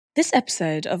This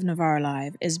episode of Novara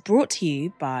Live is brought to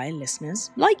you by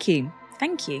listeners like you.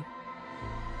 Thank you.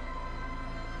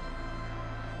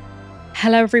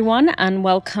 Hello everyone and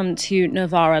welcome to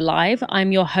Novara Live.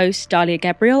 I'm your host Dalia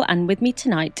Gebrial and with me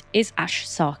tonight is Ash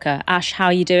Sarkar. Ash, how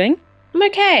are you doing? I'm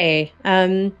okay.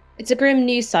 It's a grim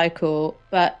news cycle,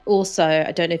 but also,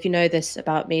 I don't know if you know this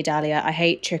about me, Dalia, I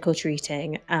hate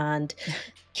trick-or-treating and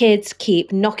kids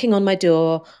keep knocking on my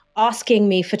door, asking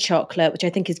me for chocolate, which I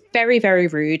think is very, very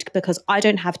rude because I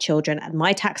don't have children and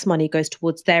my tax money goes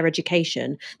towards their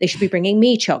education. They should be bringing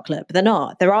me chocolate, but they're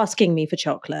not. They're asking me for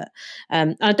chocolate.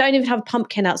 I don't even have a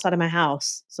pumpkin outside of my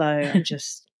house. So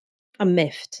I'm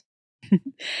miffed.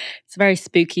 It's a very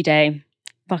spooky day.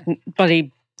 Fucking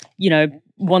bloody,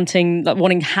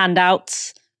 wanting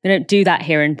handouts. They don't do that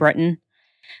here in Britain.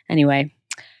 Anyway,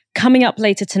 coming up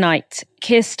later tonight,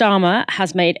 Keir Starmer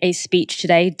has made a speech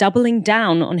today doubling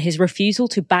down on his refusal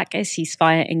to back a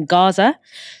ceasefire in Gaza.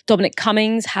 Dominic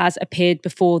Cummings has appeared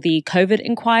before the COVID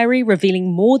inquiry,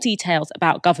 revealing more details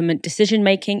about government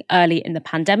decision-making early in the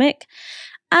pandemic.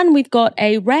 And we've got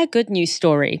a rare good news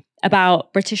story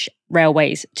about British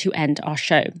Railways to end our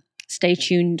show. Stay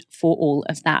tuned for all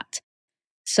of that.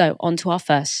 So, on to our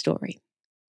first story.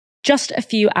 Just a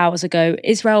few hours ago,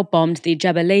 Israel bombed the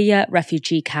Jabalia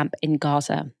Refugee camp in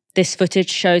Gaza. This footage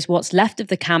shows what's left of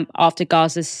the camp after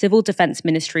Gaza's Civil Defense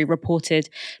Ministry reported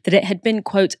that it had been,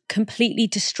 quote, completely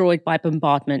destroyed by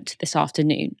bombardment this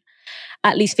afternoon.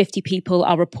 At least 50 people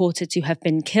are reported to have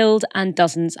been killed and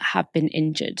dozens have been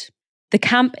injured. The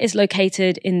camp is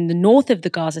located in the north of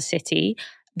the Gaza city.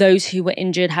 Those who were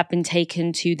injured have been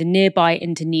taken to the nearby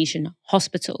Indonesian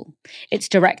hospital. Its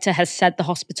director has said the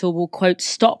hospital will, quote,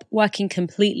 stop working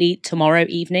completely tomorrow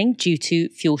evening due to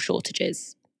fuel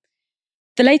shortages.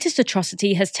 The latest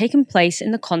atrocity has taken place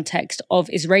in the context of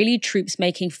Israeli troops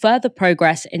making further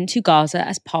progress into Gaza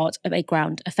as part of a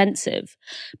ground offensive.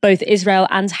 Both Israel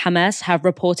and Hamas have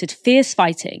reported fierce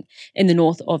fighting in the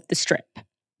north of the Strip.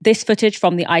 This footage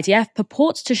from the IDF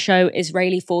purports to show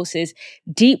Israeli forces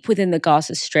deep within the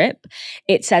Gaza Strip.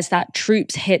 It says that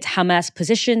troops hit Hamas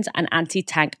positions and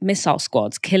anti-tank missile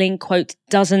squads, killing, quote,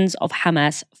 dozens of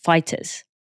Hamas fighters.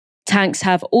 Tanks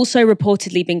have also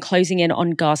reportedly been closing in on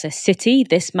Gaza City.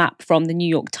 This map from the New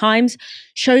York Times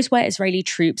shows where Israeli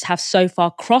troops have so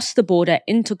far crossed the border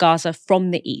into Gaza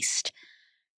from the east.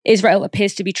 Israel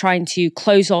appears to be trying to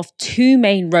close off two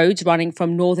main roads running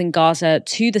from northern Gaza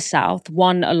to the south,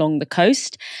 one along the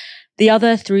coast, the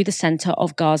other through the center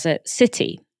of Gaza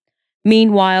City.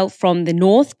 Meanwhile, from the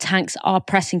north, tanks are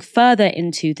pressing further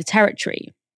into the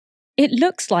territory. It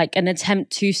looks like an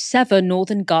attempt to sever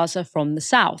northern Gaza from the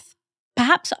south.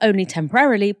 Perhaps only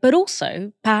temporarily, but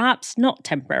also perhaps not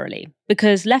temporarily,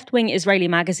 because left-wing Israeli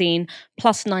magazine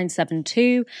Plus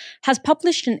 972 has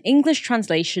published an English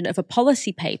translation of a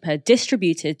policy paper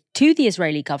distributed to the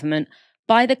Israeli government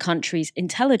by the country's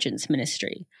intelligence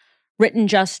ministry. Written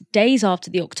just days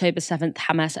after the October 7th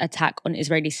Hamas attack on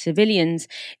Israeli civilians,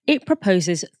 it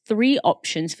proposes 3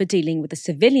 options for dealing with the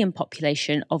civilian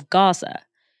population of Gaza.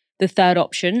 The third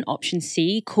option, option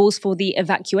C, calls for the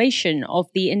evacuation of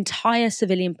the entire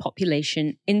civilian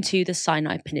population into the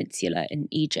Sinai Peninsula in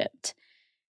Egypt.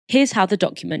 Here's how the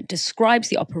document describes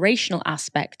the operational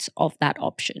aspects of that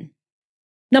option.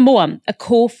 Number 1, a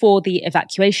call for the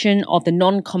evacuation of the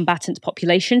non-combatant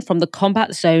population from the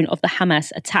combat zone of the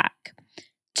Hamas attack.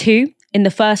 2, in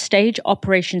the first stage,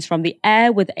 operations from the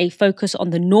air with a focus on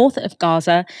the north of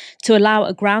Gaza to allow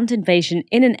a ground invasion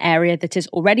in an area that is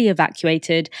already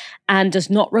evacuated and does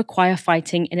not require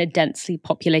fighting in a densely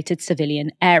populated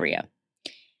civilian area.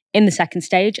 In the second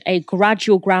stage, a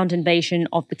gradual ground invasion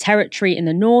of the territory in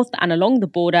the north and along the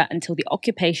border until the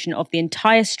occupation of the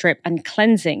entire strip and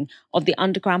cleansing of the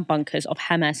underground bunkers of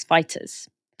Hamas fighters.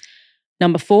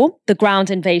 Number 4, the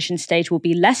ground invasion stage will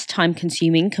be less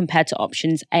time-consuming compared to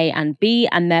options A and B,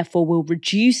 and therefore will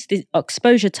reduce the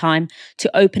exposure time to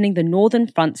opening the northern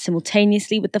front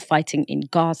simultaneously with the fighting in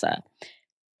Gaza.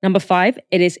 Number 5,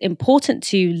 it is important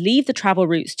to leave the travel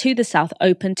routes to the south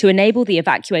open to enable the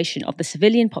evacuation of the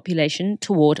civilian population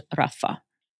toward Rafah.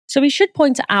 So we should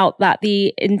point out that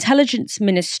the intelligence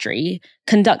ministry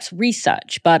conducts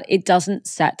research, but it doesn't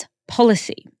set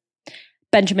policy.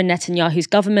 Benjamin Netanyahu's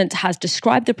government has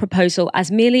described the proposal as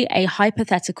merely a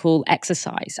hypothetical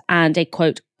exercise and a,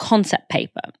 quote, concept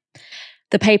paper.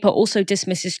 The paper also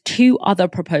dismisses 2 other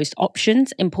proposed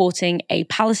options, importing a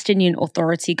Palestinian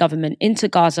Authority government into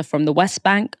Gaza from the West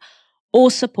Bank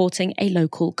or supporting a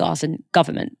local Gazan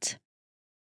government.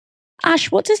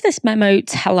 Ash, what does this memo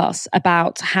tell us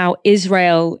about how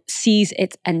Israel sees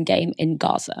its endgame in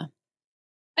Gaza?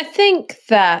 I think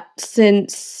that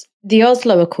since the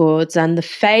Oslo Accords and the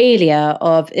failure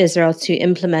of Israel to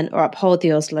implement or uphold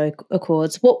the Oslo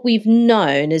Accords, what we've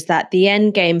known is that the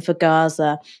end game for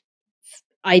Gaza,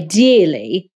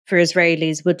 ideally for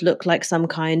Israelis, would look like some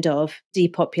kind of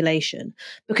depopulation,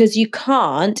 because you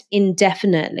can't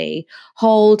indefinitely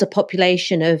hold a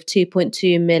population of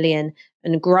 2.2 million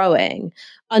and growing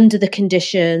under the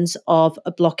conditions of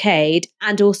a blockade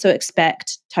and also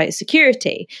expect tight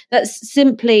security. That's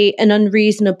simply an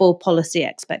unreasonable policy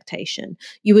expectation.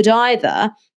 You would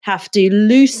either have to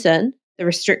loosen the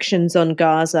restrictions on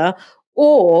Gaza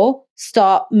or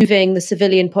start moving the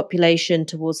civilian population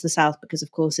towards the south, because,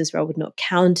 of course, Israel would not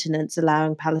countenance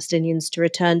allowing Palestinians to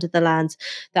return to the lands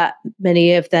that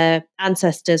many of their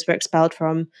ancestors were expelled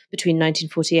from between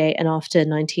 1948 and after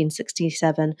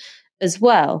 1967 as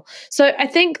well. So I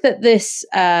think that this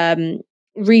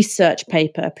research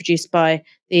paper produced by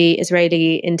the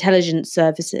Israeli intelligence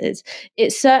services,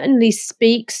 it certainly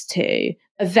speaks to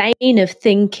a vein of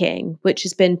thinking which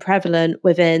has been prevalent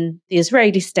within the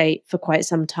Israeli state for quite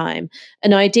some time.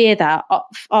 An idea that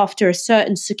after a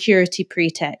certain security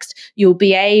pretext, you'll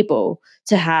be able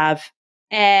to have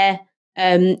aerial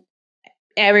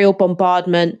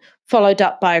bombardment followed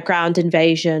up by a ground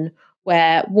invasion,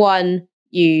 where one,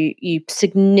 you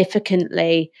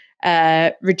significantly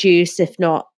reduce, if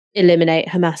not eliminate,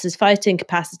 Hamas's fighting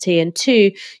capacity, and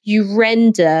two, you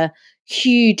render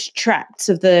huge tracts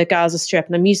of the Gaza Strip,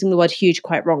 and I'm using the word huge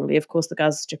quite wrongly. Of course, the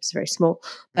Gaza Strip is very small,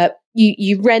 but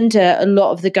you render a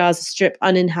lot of the Gaza Strip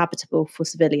uninhabitable for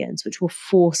civilians, which will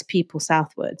force people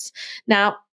southwards.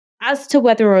 Now, as to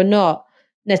whether or not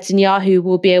Netanyahu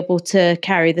will be able to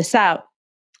carry this out,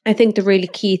 I think the really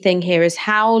key thing here is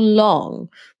how long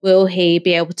will he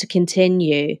be able to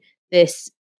continue this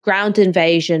ground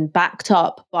invasion backed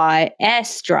up by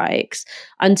airstrikes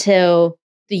until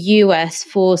the US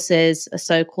forces a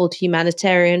so-called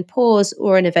humanitarian pause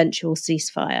or an eventual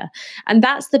ceasefire. And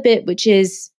that's the bit which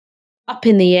is up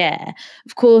in the air.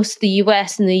 Of course, the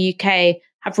US and the UK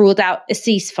have ruled out a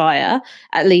ceasefire,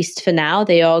 at least for now.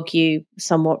 They argue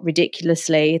somewhat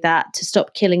ridiculously that to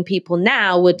stop killing people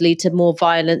now would lead to more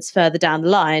violence further down the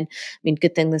line. I mean,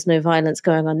 good thing there's no violence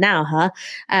going on now, huh?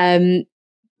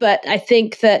 But I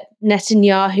think that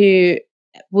Netanyahu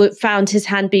found his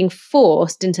hand being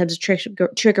forced in terms of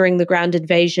triggering the ground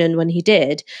invasion when he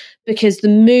did, because the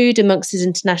mood amongst his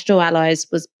international allies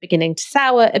was beginning to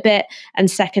sour a bit.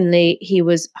 And secondly, he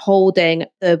was holding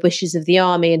the wishes of the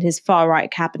army and his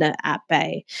far-right cabinet at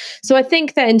bay. So I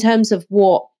think that in terms of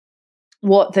what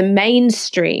the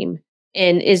mainstream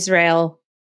in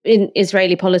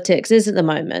Israeli politics is at the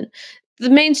moment, the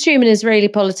mainstream in Israeli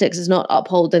politics is not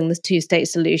upholding the two-state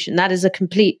solution. That is a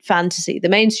complete fantasy. The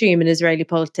mainstream in Israeli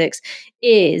politics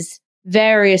is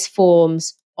various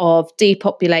forms of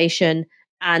depopulation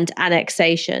and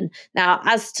annexation. Now,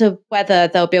 as to whether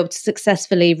they'll be able to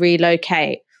successfully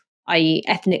relocate, i.e.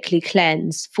 ethnically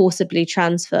cleanse, forcibly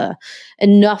transfer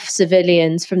enough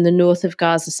civilians from the north of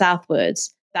Gaza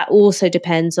southwards, that also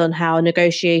depends on how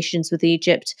negotiations with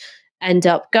Egypt end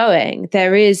up going.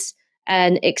 There is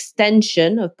an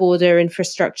extension of border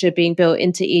infrastructure being built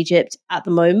into Egypt at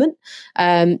the moment.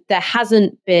 There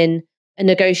hasn't been a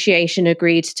negotiation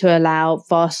agreed to allow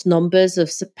vast numbers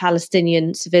of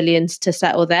Palestinian civilians to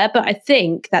settle there, but I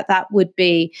think that would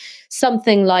be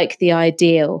something like the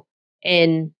ideal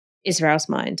in Israel's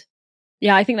mind.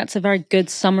 Yeah, I think that's a very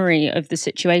good summary of the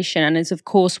situation, and is of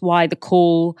course why the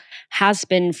call has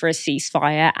been for a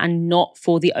ceasefire and not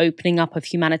for the opening up of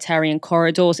humanitarian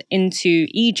corridors into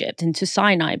Egypt, into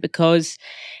Sinai, because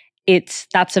it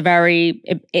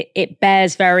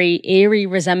bears very eerie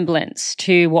resemblance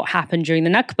to what happened during the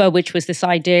Nakba, which was this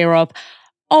idea of,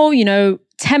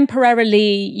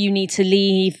 temporarily you need to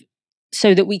leave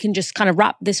so that we can just kind of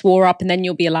wrap this war up and then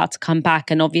you'll be allowed to come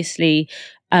back. And obviously,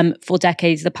 for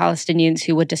decades, the Palestinians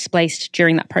who were displaced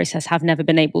during that process have never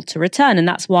been able to return. And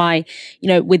that's why,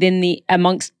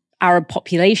 amongst Arab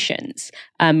populations,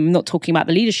 I'm not talking about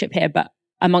the leadership here, but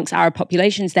amongst Arab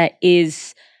populations, there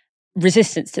is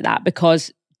resistance to that,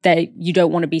 because you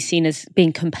don't want to be seen as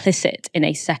being complicit in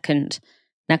a second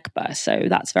Nakba. So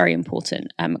that's very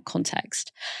important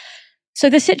context. So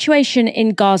the situation in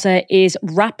Gaza is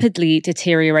rapidly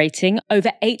deteriorating.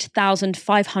 Over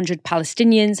 8,500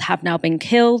 Palestinians have now been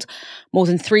killed, more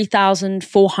than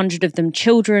 3,400 of them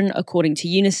children, according to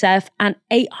UNICEF, and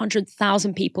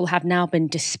 800,000 people have now been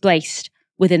displaced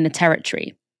within the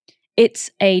territory.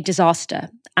 It's a disaster,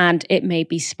 and it may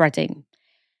be spreading.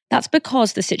 That's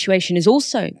because the situation is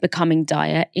also becoming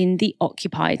dire in the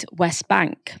occupied West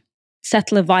Bank.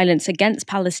 Settler violence against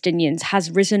Palestinians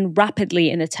has risen rapidly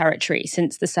in the territory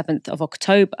since the 7th of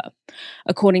October.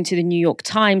 According to the New York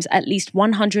Times, at least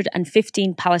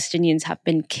 115 Palestinians have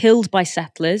been killed by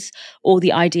settlers or the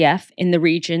IDF in the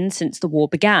region since the war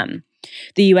began.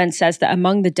 The UN says that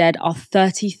among the dead are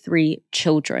 33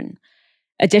 children.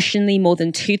 Additionally, more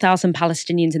than 2,000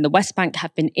 Palestinians in the West Bank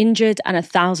have been injured and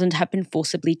 1,000 have been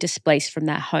forcibly displaced from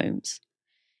their homes.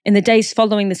 In the days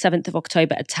following the 7th of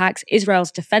October attacks,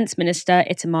 Israel's defense minister,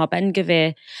 Itamar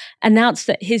Ben-Gvir, announced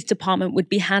that his department would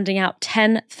be handing out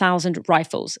 10,000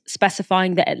 rifles,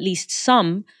 specifying that at least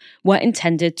some were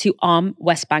intended to arm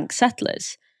West Bank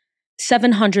settlers.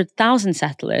 700,000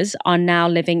 settlers are now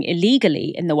living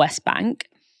illegally in the West Bank,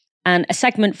 and a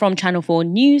segment from Channel 4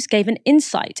 News gave an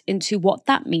insight into what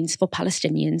that means for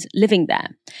Palestinians living there.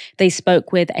 They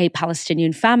spoke with a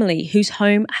Palestinian family whose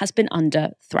home has been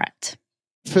under threat.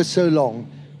 For so long,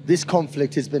 this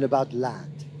conflict has been about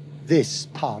land, this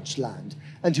parched land,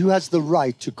 and who has the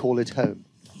right to call it home.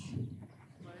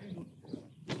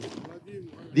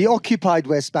 The occupied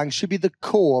West Bank should be the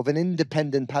core of an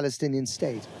independent Palestinian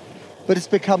state, but it's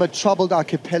become a troubled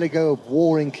archipelago of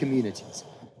warring communities,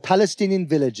 Palestinian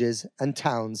villages and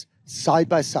towns side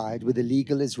by side with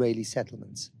illegal Israeli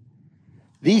settlements.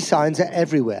 These signs are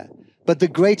everywhere, but the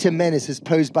greater menace is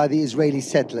posed by the Israeli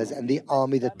settlers and the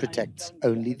army that protects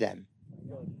only them.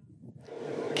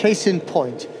 Case in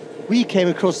point, we came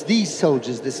across these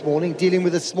soldiers this morning dealing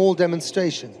with a small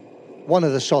demonstration. One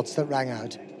of the shots that rang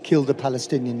out killed a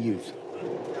Palestinian youth.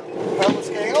 What's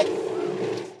going on?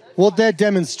 What they're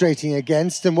demonstrating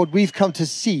against and what we've come to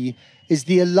see is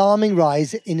the alarming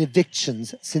rise in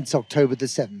evictions since October the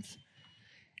 7th.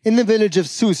 In the village of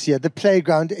Susia, the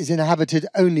playground is inhabited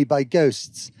only by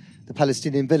ghosts. The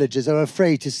Palestinian villagers are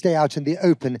afraid to stay out in the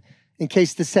open in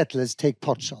case the settlers take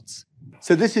potshots.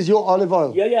 So this is your olive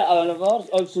oil? Yeah, olive oil.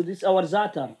 Also, this is our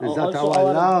za'atar. The za'atar, I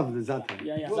love the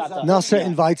za'atar. Za'atar. Nasser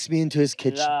invites me into his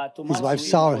kitchen. His wife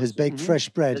Sarah has baked fresh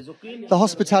bread. The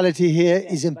hospitality here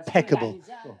is impeccable.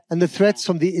 And the threats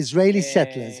from the Israeli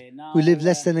settlers, who live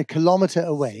less than a kilometer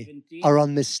away, are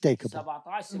unmistakable.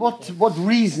 What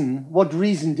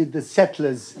reason did the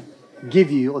settlers give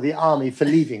you, or the army, for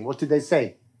leaving? What did they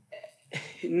say?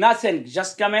 Nothing.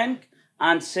 Just coming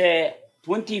and say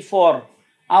 24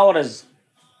 hours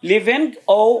living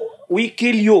or we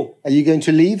kill you. Are you going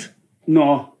to leave?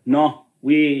 No.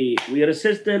 We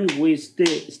resisting. We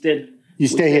stay. You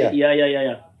stay here?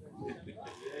 Yeah.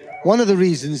 One of the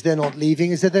reasons they're not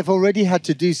leaving is that they've already had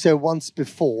to do so once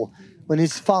before, when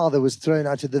his father was thrown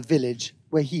out of the village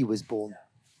where he was born.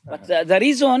 But the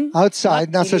reason...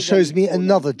 Outside, Nasser shows me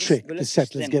another trick the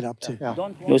settlers get up to. Yeah.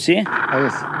 You see? Oh,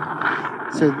 yes.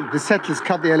 So the settlers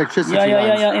cut the electricity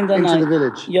lines into the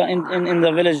village. Yeah, in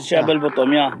the village, Shabal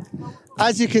Bottom, yeah.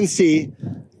 As you can see,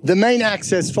 the main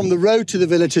access from the road to the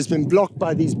village has been blocked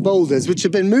by these boulders, which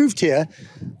have been moved here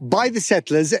by the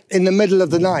settlers in the middle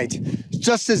of the night,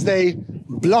 just as they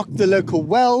blocked the local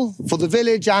well for the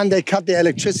village and they cut the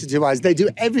electricity wires. They do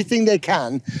everything they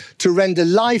can to render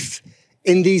life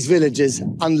in these villages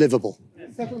unlivable.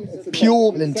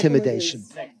 Pure intimidation,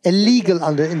 illegal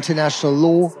under international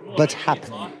law, but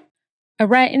happening. A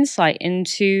rare insight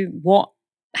into what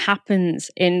happens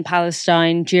in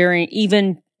Palestine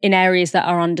even in areas that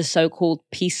are under so-called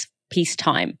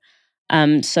peacetime.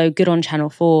 So good on Channel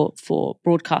 4 for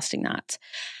broadcasting that.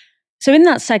 So in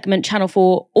that segment, Channel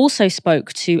 4 also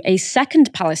spoke to a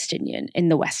second Palestinian in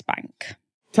the West Bank.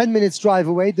 10 minutes drive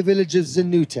away, the village of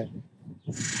Zanuta.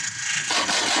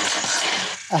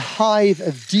 A hive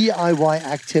of DIY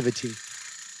activity.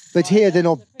 But here they're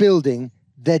not building,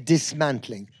 they're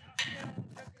dismantling.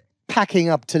 Packing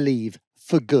up to leave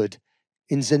for good.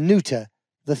 In Zanuta,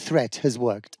 the threat has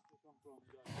worked.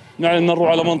 نروح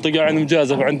على منطقة عند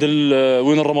مجازف عند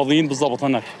وين الرماديين بالضبط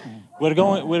هناك.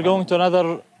 We're going to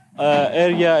another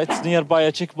area. It's nearby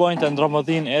a checkpoint and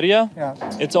Ramadin area. Yeah.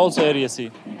 It's also area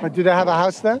C. But do they have a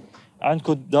house there?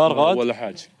 عندكم دار غاد؟ ولا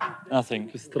حاجة. Nothing.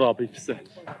 في استرابي في السهل.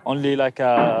 Only like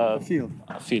a Field.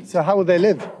 field. So how will they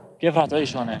live? كيف راح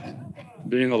تعيش هناك؟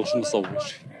 بعدين الله شو نصوّر.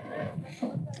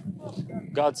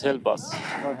 God's help us.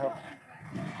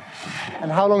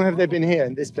 And how long have they been here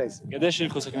in this place? قديش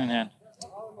لكم ساكنين هنا؟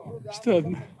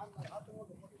 اجتهدنا.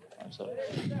 I'm sorry.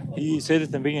 He said it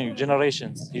in the beginning,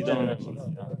 generations. He don't know.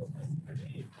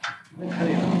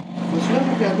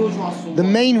 The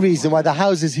main reason why the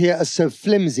houses here are so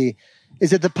flimsy is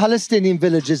that the Palestinian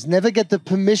villagers never get the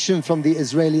permission from the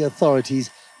Israeli authorities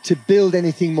to build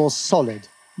anything more solid,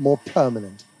 more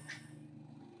permanent.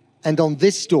 And on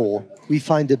this door, we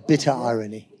find a bitter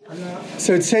irony.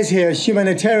 So it says here,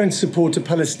 humanitarian support to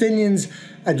Palestinians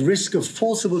at risk of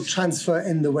forcible transfer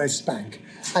in the West Bank.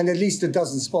 And at least a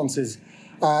dozen sponsors,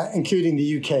 including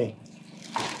the UK.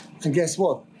 And guess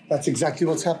what? That's exactly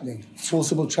what's happening.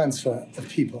 Forcible transfer of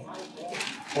people.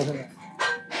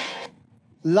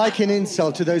 Like an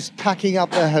insult to those packing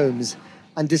up their homes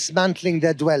and dismantling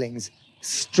their dwellings,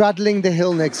 straddling the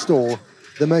hill next door,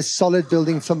 the most solid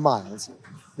building for miles,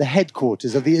 the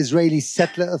headquarters of the Israeli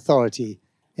settler authority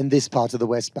in this part of the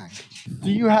West Bank.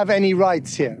 Do you have any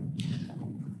rights here?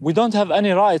 We don't have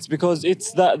any rights because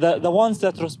it's the ones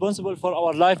that are responsible for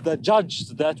our life, the judge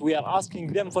that we are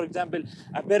asking them, for example,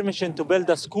 a permission to build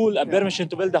a school, a permission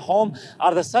to build a home,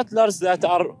 are the settlers that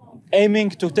are aiming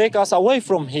to take us away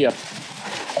from here.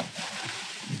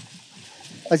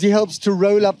 As he helps to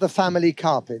roll up the family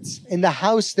carpets in the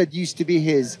house that used to be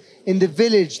his, in the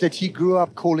village that he grew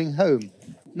up calling home,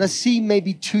 Nassim may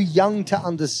be too young to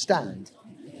understand,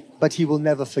 but he will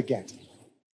never forget.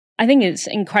 I think it's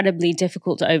incredibly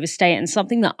difficult to overstate, and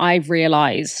something that I've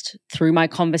realized through my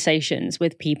conversations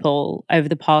with people over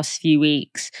the past few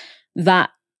weeks, that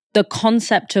the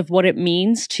concept of what it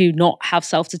means to not have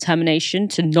self-determination,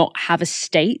 to not have a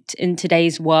state in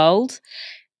today's world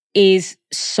is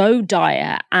so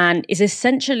dire and is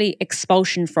essentially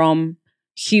expulsion from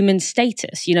human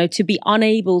status, to be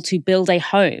unable to build a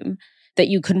home that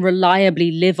you can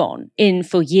reliably live in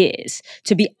for years,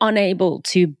 to be unable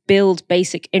to build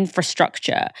basic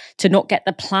infrastructure, to not get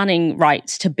the planning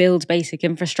rights to build basic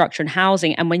infrastructure and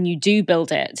housing, and when you do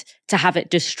build it, to have it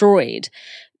destroyed,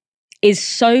 is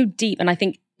so deep. And I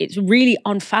think it's really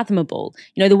unfathomable.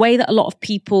 The way that a lot of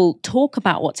people talk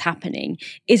about what's happening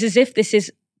is as if this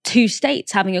is two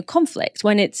states having a conflict,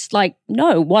 when it's like,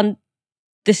 no,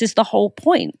 this is the whole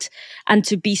point. And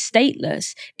to be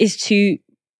stateless is to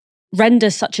render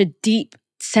such a deep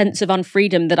sense of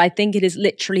unfreedom that I think it is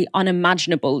literally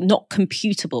unimaginable, not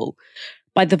computable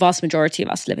by the vast majority of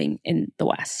us living in the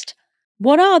West.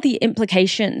 What are the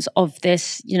implications of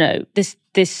this,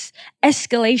 this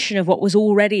escalation of what was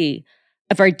already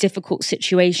a very difficult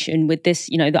situation with this,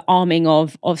 the arming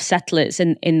of settlers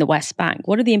in the West Bank?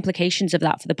 What are the implications of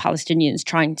that for the Palestinians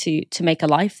trying to make a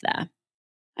life there?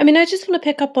 I mean, I just want to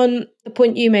pick up on the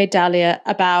point you made, Dalia,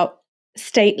 about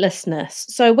statelessness.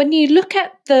 So when you look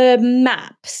at the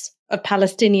maps of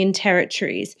Palestinian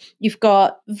territories, you've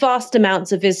got vast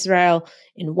amounts of Israel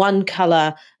in one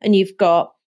color, and you've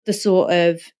got the sort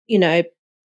of,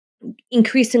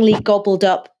 increasingly gobbled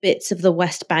up bits of the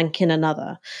West Bank in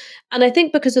another. And I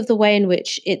think because of the way in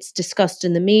which it's discussed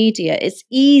in the media, it's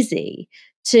easy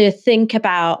to think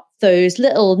about those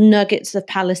little nuggets of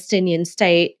Palestinian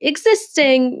state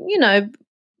existing,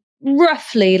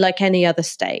 roughly like any other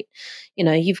state.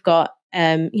 You've got,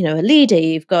 a leader,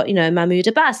 you've got, Mahmoud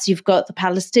Abbas, you've got the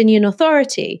Palestinian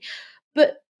Authority.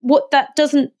 But what that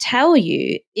doesn't tell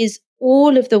you is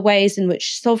all of the ways in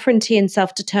which sovereignty and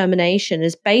self-determination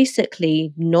is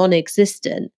basically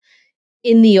non-existent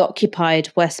in the occupied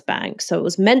West Bank. So it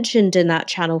was mentioned in that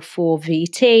Channel 4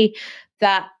 VT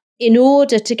that in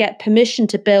order to get permission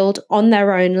to build on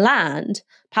their own land,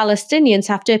 Palestinians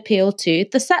have to appeal to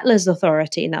the Settlers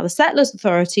Authority. Now, the Settlers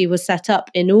Authority was set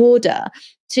up in order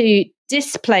to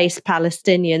displace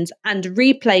Palestinians and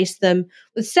replace them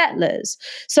with settlers.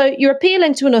 So you're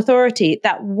appealing to an authority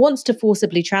that wants to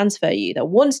forcibly transfer you, that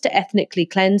wants to ethnically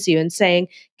cleanse you, and saying,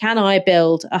 can I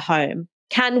build a home?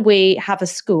 Can we have a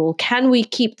school? Can we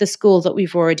keep the school that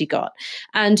we've already got?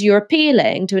 And you're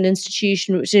appealing to an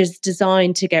institution which is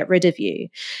designed to get rid of you.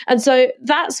 And so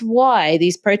that's why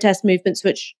these protest movements,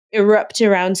 which erupt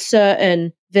around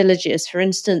certain villages, for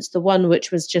instance, the one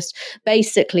which was just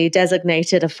basically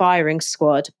designated a firing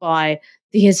squad by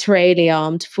the Israeli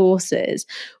armed forces,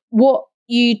 what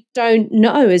you don't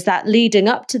know is that leading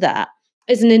up to that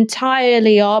is an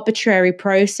entirely arbitrary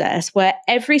process where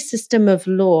every system of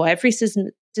law, every system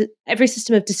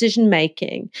of decision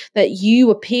making that you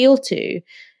appeal to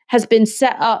has been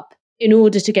set up in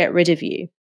order to get rid of you.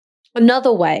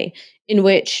 Another way in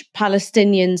which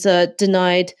Palestinians are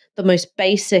denied the most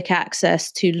basic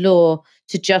access to law,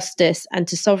 to justice, and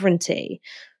to sovereignty.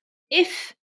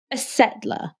 If a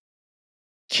settler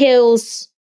kills,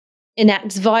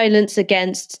 enacts violence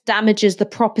against, damages the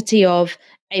property of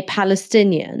a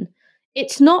Palestinian,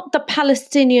 it's not the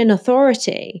Palestinian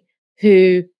Authority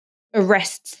who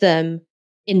arrests them,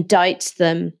 indicts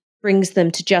them, brings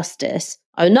them to justice.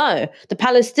 Oh no, the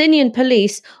Palestinian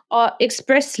police are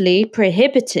expressly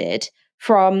prohibited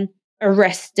from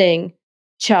arresting,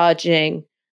 charging,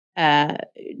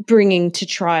 bringing to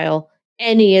trial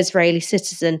any Israeli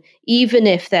citizen, even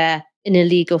if they're an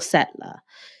illegal settler.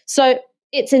 So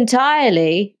it's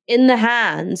entirely in the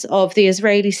hands of the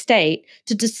Israeli state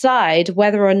to decide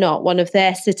whether or not one of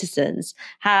their citizens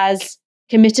has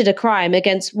committed a crime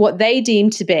against what they deem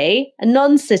to be a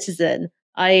non-citizen,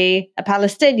 i.e. a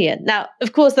Palestinian. Now,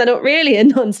 of course, they're not really a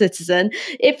non-citizen.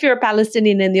 If you're a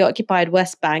Palestinian in the occupied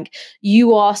West Bank,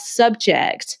 you are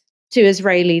subject to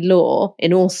Israeli law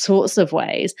in all sorts of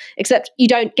ways, except you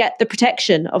don't get the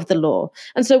protection of the law.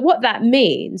 And so what that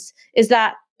means is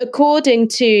that according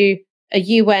to a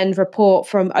UN report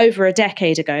from over a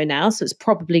decade ago now, so it's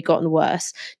probably gotten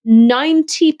worse,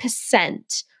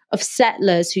 90% of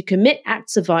settlers who commit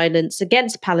acts of violence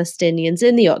against Palestinians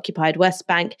in the occupied West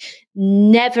Bank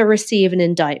never receive an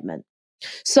indictment.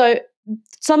 So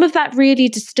some of that really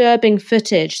disturbing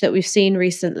footage that we've seen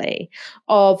recently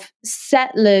of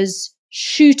settlers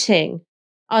shooting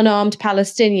unarmed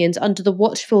Palestinians under the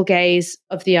watchful gaze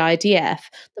of the IDF,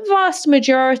 the vast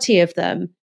majority of them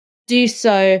do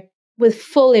so with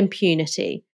full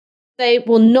impunity. They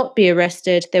will not be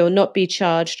arrested. They will not be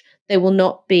charged. They will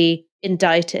not be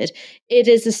indicted. It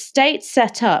is a state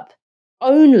set up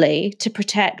only to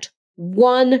protect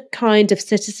one kind of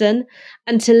citizen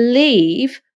and to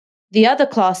leave the other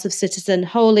class of citizen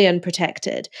wholly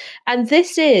unprotected. And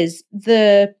this is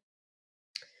the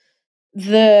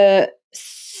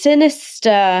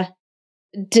sinister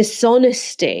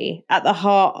dishonesty at the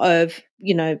heart of,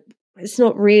 it's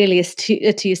not really a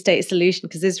two-state solution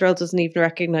because Israel doesn't even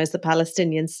recognize the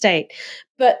Palestinian state,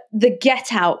 but the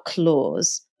get-out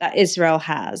clause that Israel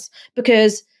has,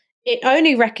 because it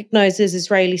only recognizes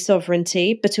Israeli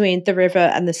sovereignty between the river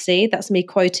and the sea. That's me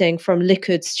quoting from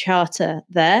Likud's charter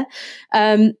there.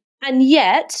 And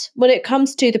yet, when it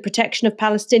comes to the protection of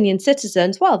Palestinian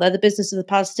citizens, well, they're the business of the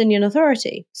Palestinian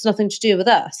Authority. It's nothing to do with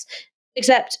us,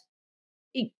 except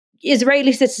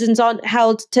Israeli citizens aren't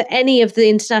held to any of the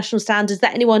international standards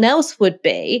that anyone else would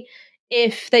be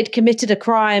if they'd committed a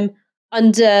crime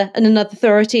under another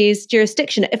authority's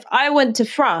jurisdiction. If I went to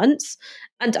France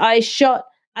and I shot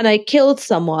and I killed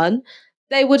someone,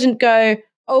 they wouldn't go,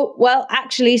 oh, well,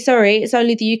 actually, sorry, it's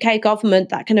only the UK government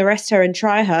that can arrest her and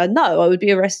try her. No, I would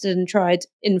be arrested and tried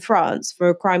in France for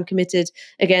a crime committed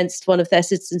against one of their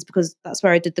citizens because that's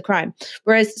where I did the crime.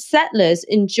 Whereas settlers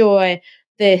enjoy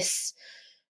this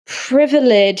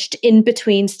privileged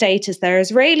in-between status. They're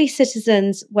Israeli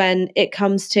citizens when it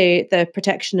comes to the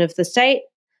protection of the state.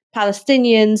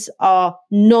 Palestinians are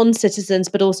non-citizens,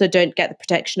 but also don't get the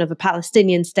protection of a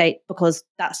Palestinian state because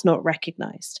that's not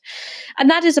recognized. And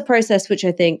that is a process which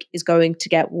I think is going to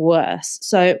get worse.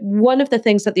 So one of the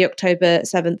things that the October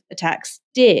 7th attacks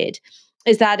did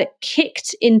is that it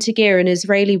kicked into gear an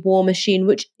Israeli war machine,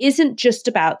 which isn't just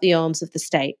about the arms of the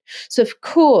state. So of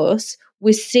course,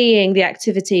 we're seeing the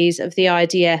activities of the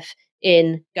IDF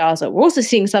in Gaza. We're also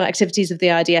seeing some activities of the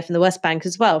IDF in the West Bank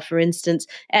as well. For instance,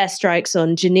 airstrikes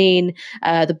on Jenin,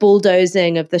 the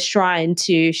bulldozing of the shrine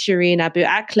to Shireen Abu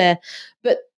Akleh.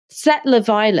 But settler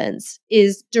violence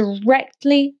is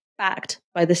directly backed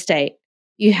by the state.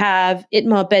 You have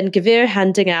Itamar Ben-Gvir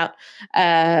handing out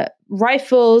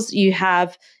rifles. You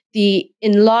have the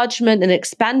enlargement and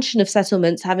expansion of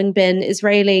settlements having been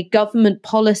Israeli government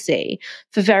policy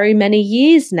for very many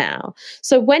years now.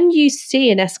 So when you see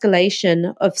an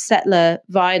escalation of settler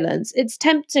violence, it's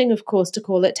tempting, of course, to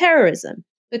call it terrorism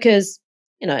because,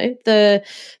 the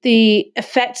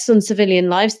effects on civilian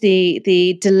lives,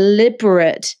 the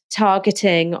deliberate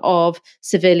targeting of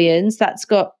civilians, that's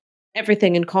got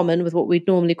everything in common with what we'd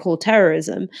normally call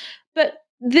terrorism. But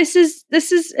this is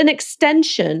an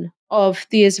extension of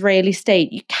the Israeli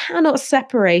state. You cannot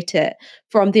separate it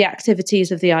from the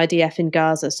activities of the IDF in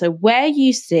Gaza. So where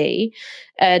you see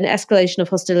an escalation of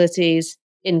hostilities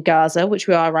in Gaza, which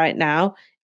we are right now,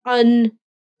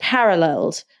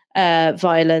 unparalleled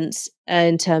violence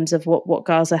in terms of what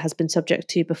Gaza has been subject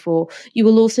to before, you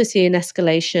will also see an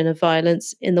escalation of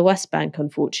violence in the West Bank,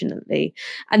 unfortunately.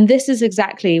 And this is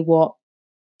exactly what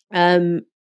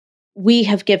we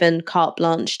have given carte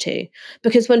blanche to.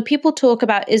 Because when people talk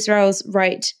about Israel's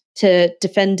right to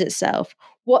defend itself,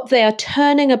 what they are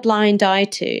turning a blind eye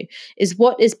to is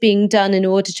what is being done in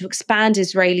order to expand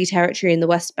Israeli territory in the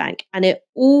West Bank. And it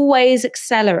always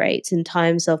accelerates in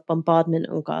times of bombardment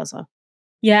on Gaza.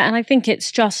 Yeah, and I think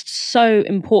it's just so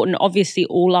important. Obviously,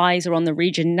 all eyes are on the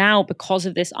region now because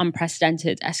of this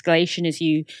unprecedented escalation, as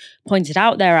you pointed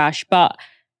out there, Ash. But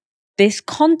this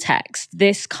context,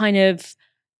 this kind of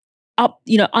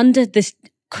under this,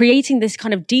 creating this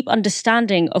kind of deep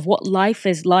understanding of what life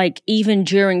is like, even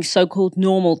during so-called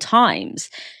normal times,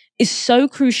 is so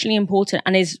crucially important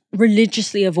and is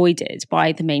religiously avoided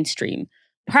by the mainstream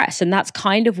press. And that's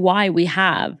kind of why we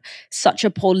have such a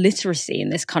poor literacy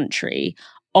in this country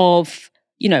of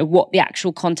what the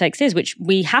actual context is, which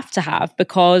we have to have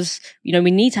because, we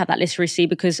need to have that literacy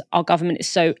because our government is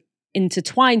so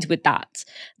intertwined with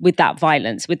that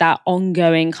violence, with that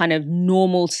ongoing kind of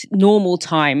normal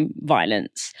time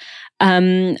violence.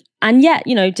 And yet,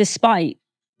 despite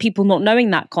people not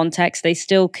knowing that context, they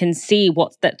still can see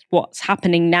what's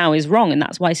happening now is wrong. And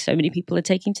that's why so many people are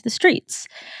taking to the streets.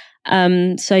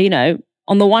 So,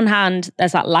 on the one hand,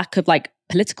 there's that lack of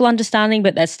political understanding,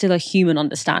 but there's still a human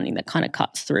understanding that kind of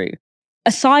cuts through.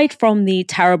 Aside from the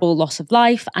terrible loss of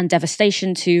life and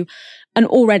devastation to an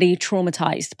already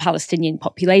traumatized Palestinian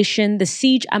population, the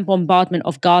siege and bombardment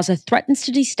of Gaza threatens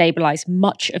to destabilize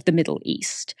much of the Middle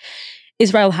East.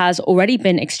 Israel has already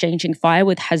been exchanging fire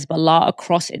with Hezbollah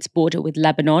across its border with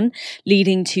Lebanon,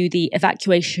 leading to the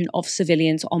evacuation of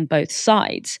civilians on both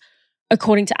sides.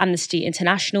 According to Amnesty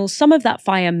International, some of that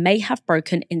fire may have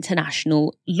broken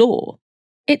international law.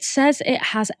 It says it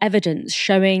has evidence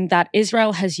showing that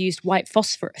Israel has used white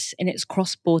phosphorus in its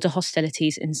cross-border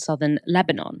hostilities in southern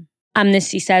Lebanon.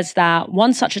 Amnesty says that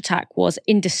one such attack was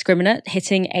indiscriminate,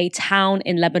 hitting a town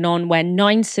in Lebanon where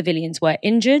 9 civilians were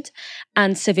injured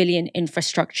and civilian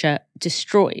infrastructure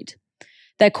destroyed.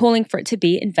 They're calling for it to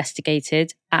be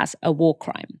investigated as a war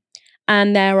crime.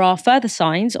 And there are further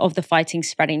signs of the fighting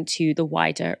spreading to the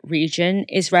wider region.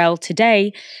 Israel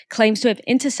today claims to have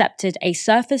intercepted a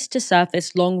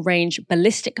surface-to-surface long-range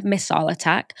ballistic missile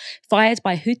attack fired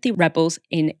by Houthi rebels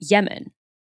in Yemen.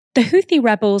 The Houthi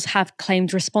rebels have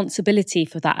claimed responsibility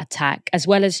for that attack, as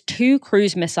well as 2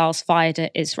 cruise missiles fired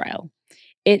at Israel.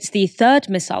 It's the 3rd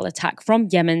missile attack from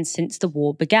Yemen since the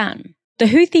war began. The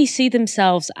Houthis see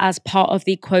themselves as part of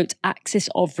the, quote, axis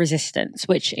of resistance,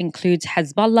 which includes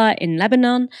Hezbollah in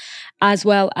Lebanon, as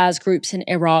well as groups in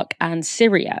Iraq and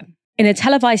Syria. In a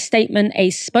televised statement, a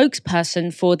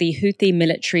spokesperson for the Houthi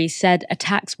military said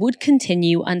attacks would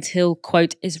continue until,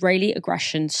 quote, Israeli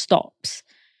aggression stops.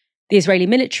 The Israeli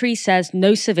military says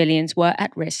no civilians were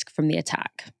at risk from the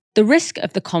attack. The risk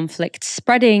of the conflict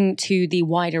spreading to the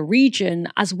wider region,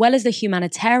 as well as the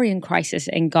humanitarian crisis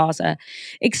in Gaza,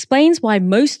 explains why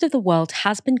most of the world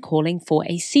has been calling for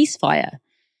a ceasefire.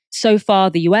 So far,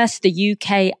 the US, the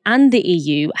UK, and the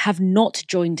EU have not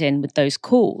joined in with those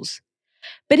calls.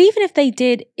 But even if they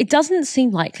did, it doesn't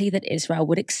seem likely that Israel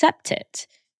would accept it.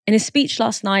 In a speech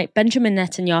last night, Benjamin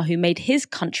Netanyahu made his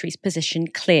country's position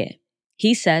clear.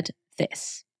 He said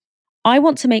this: I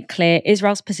want to make clear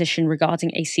Israel's position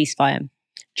regarding a ceasefire.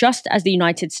 Just as the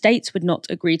United States would not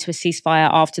agree to a ceasefire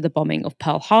after the bombing of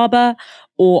Pearl Harbor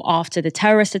or after the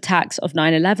terrorist attacks of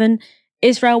 9/11,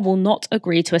 Israel will not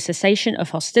agree to a cessation of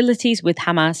hostilities with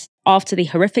Hamas after the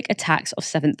horrific attacks of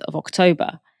 7th of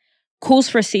October. Calls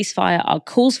for a ceasefire are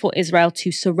calls for Israel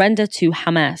to surrender to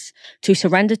Hamas, to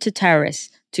surrender to terrorists,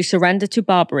 to surrender to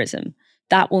barbarism.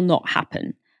 That will not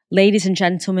happen. Ladies and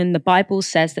gentlemen, the Bible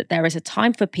says that there is a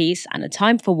time for peace and a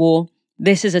time for war.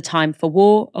 This is a time for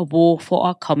war, a war for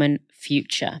our common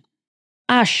future.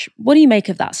 Ash, what do you make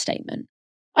of that statement?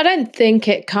 I don't think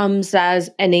it comes as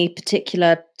any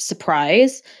particular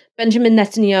surprise. Benjamin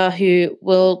Netanyahu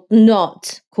will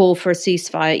not call for a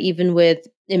ceasefire, even with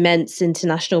immense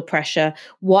international pressure,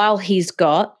 while he's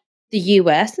got the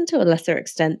US and to a lesser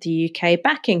extent the UK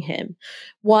backing him.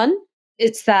 One,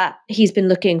 it's that he's been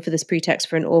looking for this pretext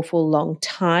for an awful long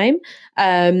time.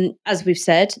 As we've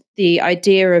said, the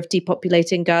idea of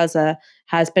depopulating Gaza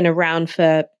has been around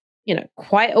for,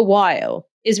 quite a while.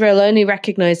 Israel only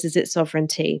recognizes its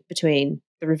sovereignty between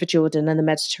the River Jordan and the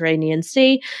Mediterranean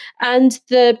Sea, and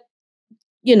the,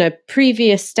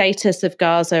 previous status of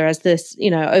Gaza as this,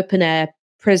 open air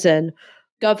prison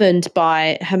governed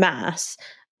by Hamas,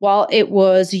 while it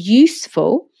was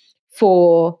useful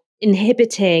for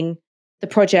inhibiting the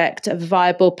project of a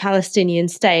viable Palestinian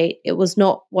state, it was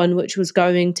not one which was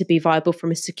going to be viable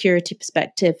from a security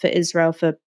perspective for Israel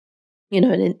for,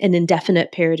 an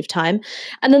indefinite period of time.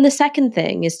 And then the second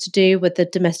thing is to do with the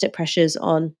domestic pressures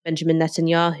on Benjamin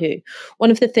Netanyahu.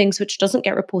 One of the things which doesn't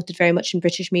get reported very much in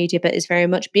British media, but is very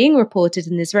much being reported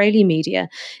in Israeli media,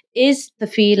 is the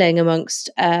feeling amongst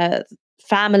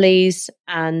families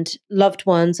and loved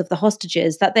ones of the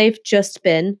hostages that they've just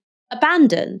been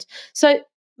abandoned. So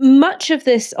much of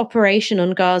this operation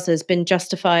on Gaza has been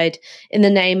justified in the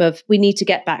name of we need to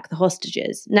get back the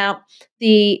hostages. Now,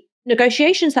 the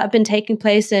negotiations that have been taking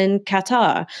place in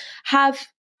Qatar have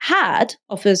had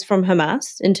offers from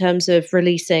Hamas in terms of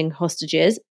releasing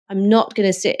hostages. I'm not going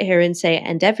to sit here and say,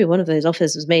 and every one of those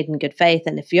offers was made in good faith,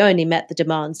 and if you only met the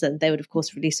demands, then they would, of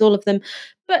course, release all of them.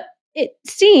 But it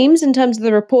seems, in terms of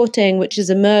the reporting which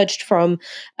has emerged from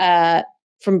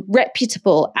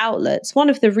reputable outlets, one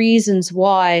of the reasons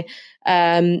why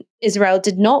Israel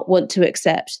did not want to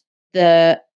accept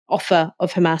the offer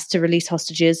of Hamas to release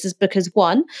hostages is because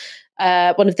one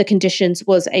of the conditions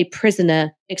was a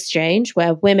prisoner exchange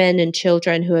where women and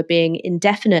children who are being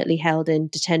indefinitely held in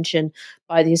detention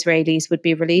by the Israelis would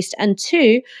be released. And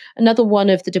two, another one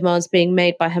of the demands being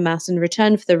made by Hamas in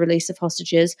return for the release of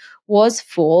hostages was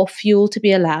for fuel to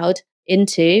be allowed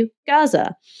into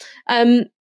Gaza.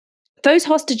 Those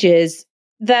hostages,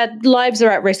 their lives are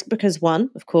at risk because one,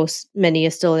 of course, many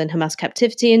are still in Hamas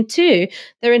captivity, and two,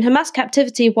 they're in Hamas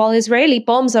captivity while Israeli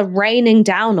bombs are raining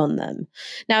down on them.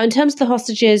 Now, in terms of the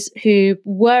hostages who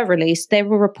were released, they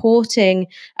were reporting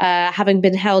having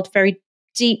been held very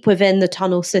deep within the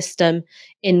tunnel system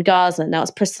in Gaza. Now,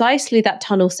 it's precisely that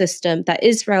tunnel system that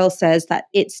Israel says that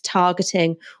it's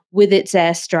targeting with its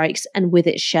airstrikes and with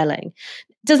its shelling.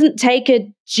 Doesn't take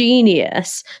a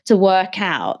genius to work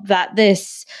out that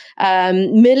this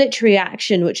military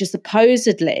action, which is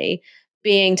supposedly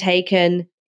being taken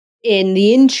in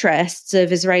the interests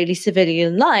of Israeli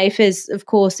civilian life, is, of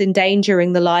course,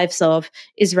 endangering the lives of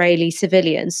Israeli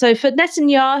civilians. So for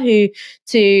Netanyahu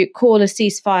to call a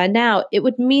ceasefire now, it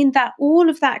would mean that all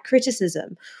of that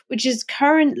criticism, which is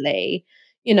currently,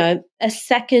 a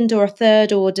second or a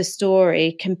third order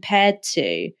story compared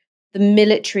to the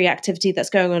military activity that's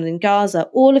going on in Gaza,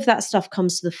 all of that stuff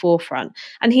comes to the forefront.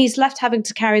 And he's left having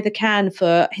to carry the can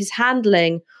for his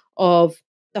handling of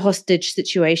the hostage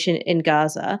situation in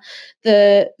Gaza,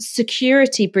 the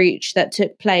security breach that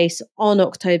took place on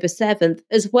October 7th,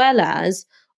 as well as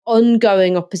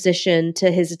ongoing opposition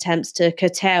to his attempts to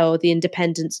curtail the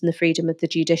independence and the freedom of the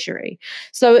judiciary.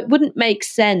 So it wouldn't make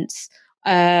sense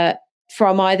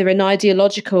from either an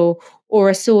ideological or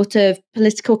a sort of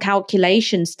political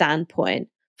calculation standpoint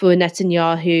for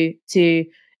Netanyahu to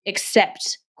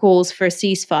accept calls for a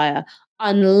ceasefire,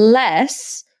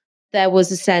 unless there was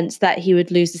a sense that he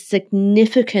would lose a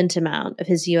significant amount of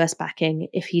his US backing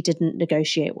if he didn't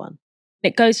negotiate one.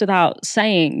 It goes without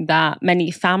saying that many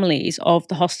families of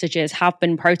the hostages have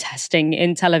been protesting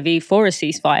in Tel Aviv for a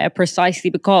ceasefire precisely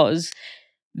because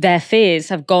their fears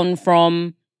have gone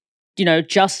from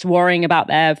just worrying about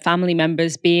their family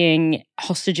members being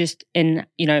hostages in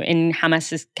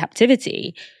Hamas's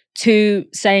captivity to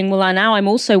saying, well, now I'm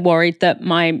also worried that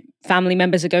my family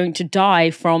members are going to die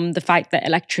from the fact that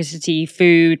electricity,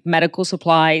 food, medical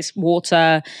supplies,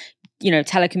 water,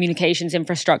 telecommunications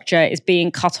infrastructure is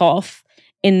being cut off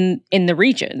in the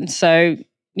region. So,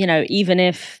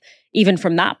 even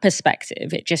from that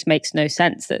perspective, it just makes no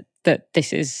sense that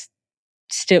this is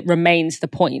still remains the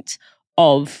point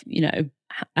of,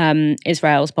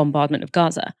 Israel's bombardment of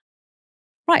Gaza.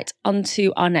 Right, on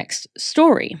to our next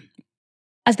story.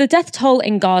 As the death toll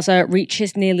in Gaza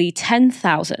reaches nearly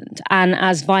 10,000 and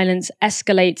as violence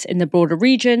escalates in the broader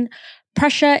region,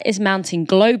 pressure is mounting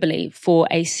globally for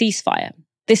a ceasefire.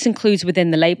 This includes within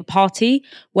the Labour Party,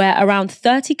 where around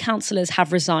 30 councillors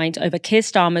have resigned over Keir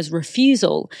Starmer's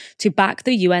refusal to back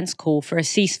the UN's call for a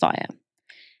ceasefire.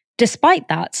 Despite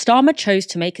that, Starmer chose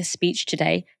to make a speech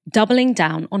today, doubling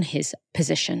down on his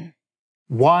position.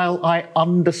 While I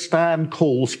understand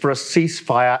calls for a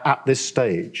ceasefire at this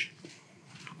stage,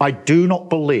 I do not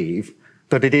believe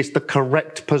that it is the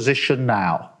correct position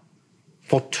now,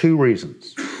 for two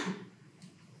reasons.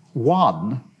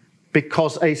 One,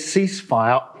 because a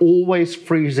ceasefire always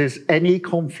freezes any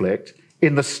conflict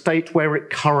in the state where it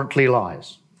currently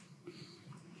lies.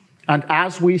 And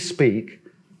as we speak,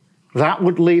 that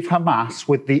would leave Hamas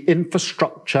with the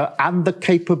infrastructure and the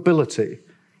capability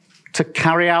to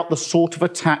carry out the sort of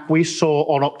attack we saw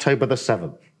on October the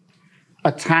 7th.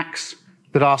 Attacks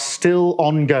that are still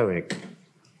ongoing.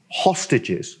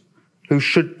 Hostages who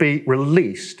should be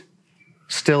released,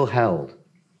 still held.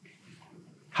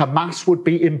 Hamas would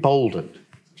be emboldened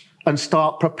and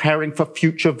start preparing for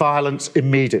future violence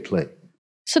immediately.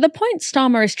 So the point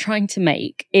Starmer is trying to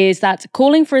make is that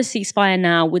calling for a ceasefire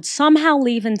now would somehow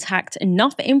leave intact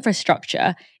enough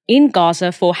infrastructure in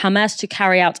Gaza for Hamas to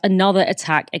carry out another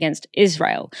attack against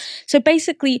Israel. So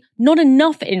basically, not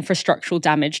enough infrastructural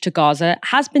damage to Gaza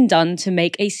has been done to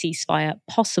make a ceasefire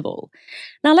possible.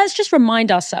 Now, let's just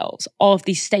remind ourselves of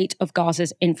the state of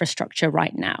Gaza's infrastructure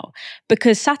right now,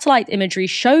 because satellite imagery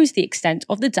shows the extent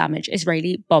of the damage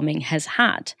Israeli bombing has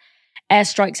had.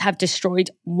 Airstrikes have destroyed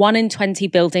 1 in 20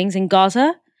 buildings in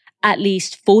Gaza. At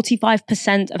least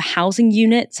 45% of housing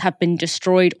units have been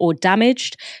destroyed or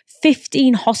damaged.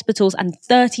 15 hospitals and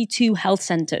 32 health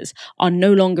centres are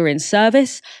no longer in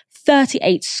service.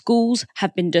 38 schools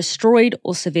have been destroyed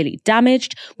or severely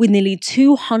damaged, with nearly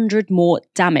 200 more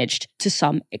damaged to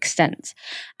some extent.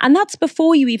 And that's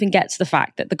before you even get to the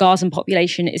fact that the Gazan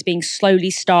population is being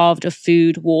slowly starved of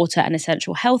food, water, and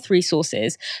essential health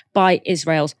resources by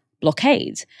Israel's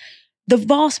blockade. The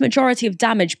vast majority of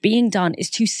damage being done is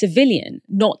to civilian,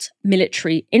 not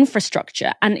military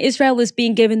infrastructure. And Israel is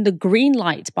being given the green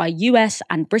light by US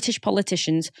and British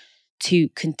politicians to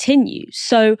continue.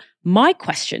 So my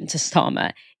question to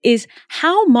Starmer is,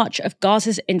 how much of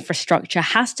Gaza's infrastructure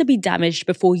has to be damaged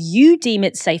before you deem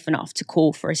it safe enough to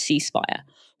call for a ceasefire?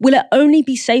 Will it only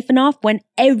be safe enough when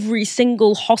every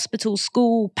single hospital,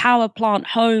 school, power plant,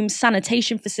 home,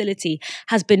 sanitation facility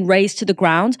has been razed to the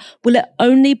ground? Will it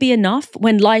only be enough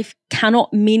when life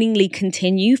cannot meaningfully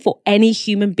continue for any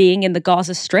human being in the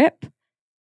Gaza Strip?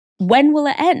 When will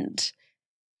it end?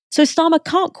 So Starmer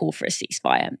can't call for a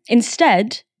ceasefire.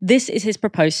 Instead, this is his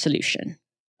proposed solution.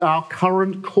 Our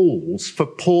current calls for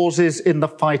pauses in the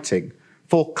fighting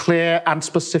for clear and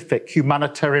specific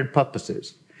humanitarian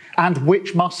purposes, and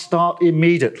which must start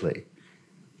immediately,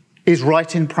 is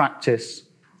right in practice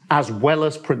as well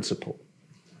as principle.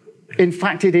 In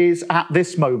fact, it is, at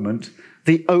this moment,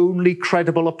 the only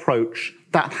credible approach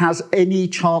that has any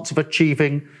chance of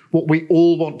achieving what we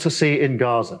all want to see in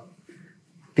Gaza: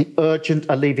 the urgent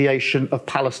alleviation of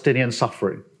Palestinian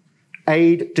suffering,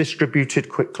 aid distributed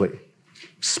quickly,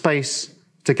 space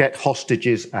to get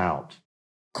hostages out.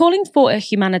 Calling for a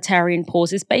humanitarian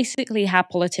pause is basically how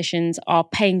politicians are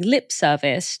paying lip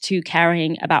service to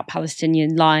caring about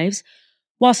Palestinian lives,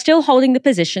 while still holding the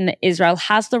position that Israel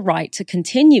has the right to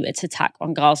continue its attack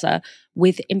on Gaza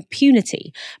with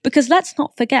impunity. Because let's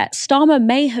not forget, Starmer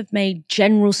may have made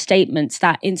general statements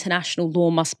that international law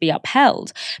must be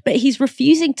upheld, but he's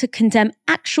refusing to condemn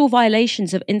actual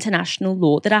violations of international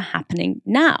law that are happening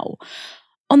now.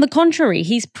 On the contrary,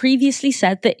 he's previously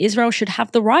said that Israel should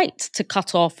have the right to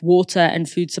cut off water and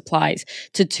food supplies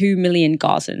to 2 million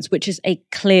Gazans, which is a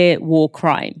clear war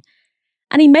crime.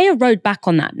 And he may have rode back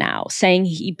on that now, saying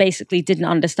he basically didn't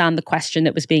understand the question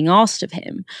that was being asked of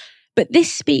him. But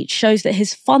this speech shows that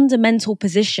his fundamental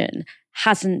position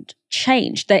hasn't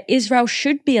changed, that Israel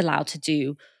should be allowed to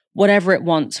do whatever it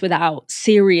wants without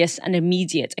serious and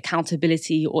immediate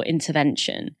accountability or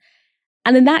intervention.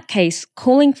 And in that case,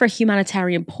 calling for a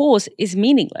humanitarian pause is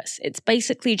meaningless. It's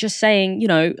basically just saying,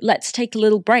 let's take a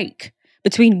little break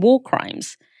between war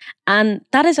crimes. And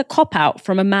that is a cop-out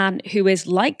from a man who is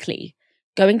likely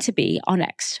going to be our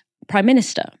next prime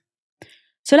minister.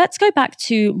 So let's go back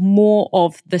to more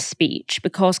of the speech,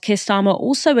 because Keir Starmer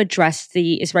also addressed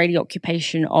the Israeli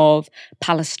occupation of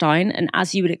Palestine. And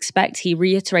as you would expect, he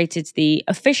reiterated the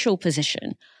official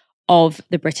position of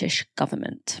the British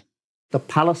government. The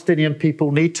Palestinian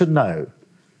people need to know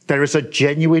there is a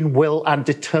genuine will and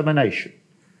determination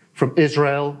from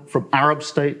Israel, from Arab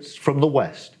states, from the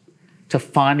West, to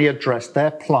finally address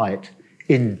their plight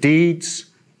in deeds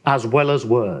as well as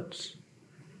words.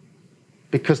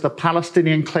 Because the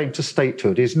Palestinian claim to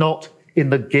statehood is not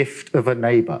in the gift of a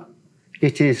neighbour.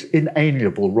 It is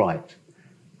inalienable right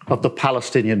of the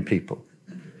Palestinian people,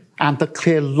 and the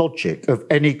clear logic of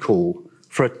any call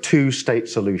for a two-state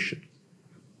solution.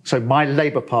 So my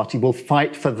Labour Party will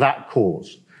fight for that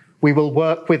cause. We will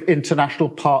work with international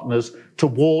partners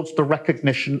towards the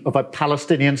recognition of a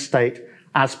Palestinian state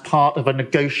as part of a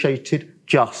negotiated,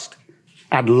 just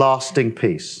and lasting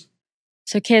peace.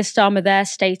 So Keir Starmer there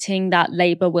stating that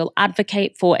Labour will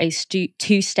advocate for a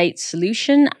two-state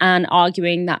solution and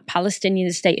arguing that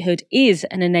Palestinian statehood is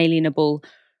an inalienable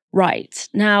right.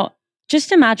 Now,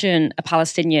 just imagine a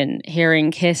Palestinian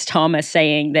hearing Keir Starmer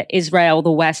saying that Israel, the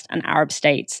West, and Arab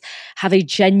states have a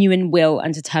genuine will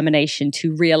and determination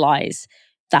to realise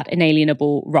that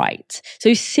inalienable right.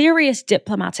 So serious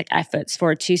diplomatic efforts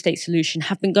for a two-state solution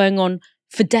have been going on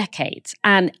for decades.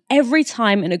 And every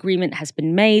time an agreement has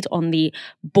been made on the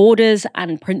borders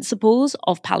and principles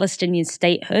of Palestinian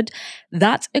statehood,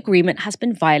 that agreement has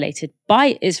been violated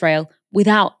by Israel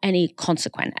without any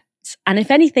consequence. And if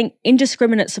anything,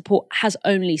 indiscriminate support has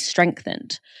only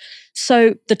strengthened.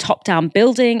 So the top-down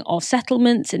building of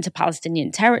settlements into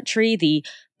Palestinian territory, the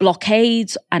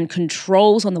blockades and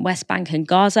controls on the West Bank and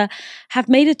Gaza have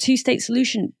made a two-state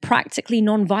solution practically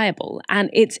non-viable.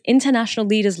 And it's international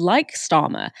leaders like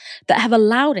Starmer that have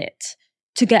allowed it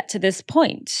to get to this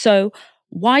point. So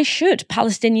why should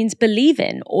Palestinians believe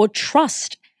in or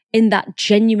trust in that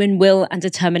genuine will and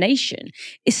determination,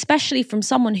 especially from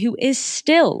someone who is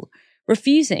still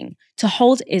refusing to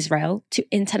hold Israel to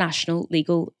international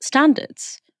legal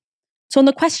standards? So on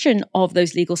the question of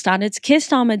those legal standards, Keir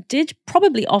Starmer did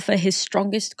probably offer his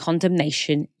strongest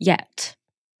condemnation yet.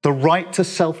 The right to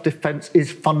self-defence is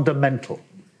fundamental,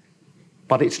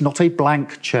 but it's not a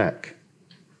blank cheque.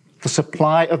 The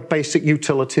supply of basic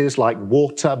utilities like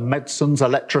water, medicines,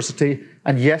 electricity,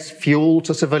 and yes, fuel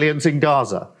to civilians in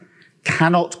Gaza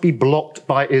cannot be blocked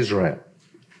by Israel.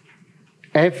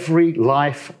 Every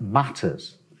life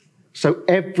matters. So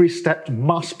every step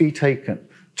must be taken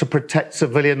to protect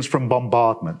civilians from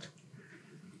bombardment.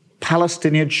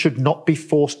 Palestinians should not be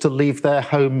forced to leave their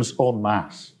homes en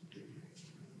masse.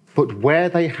 But where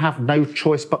they have no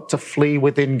choice but to flee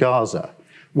within Gaza,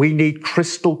 we need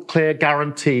crystal clear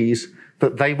guarantees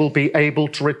that they will be able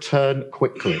to return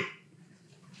quickly.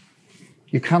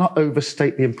 You cannot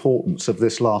overstate the importance of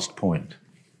this last point.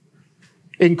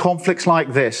 In conflicts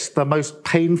like this, the most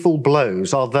painful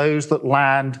blows are those that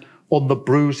land on the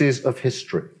bruises of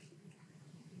history.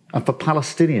 And for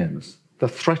Palestinians, the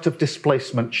threat of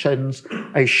displacement sends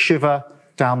a shiver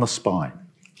down the spine.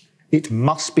 It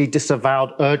must be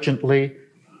disavowed urgently,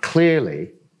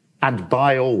 clearly, and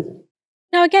by all.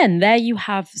 Now, again, there you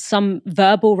have some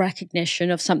verbal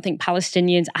recognition of something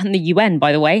Palestinians and the UN,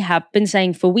 by the way, have been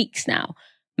saying for weeks now.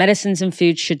 Medicines and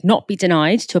food should not be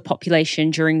denied to a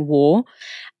population during war,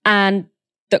 and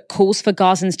that calls for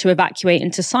Gazans to evacuate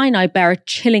into Sinai bear a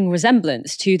chilling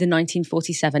resemblance to the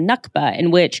 1947 Nakba,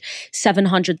 in which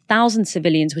 700,000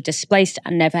 civilians were displaced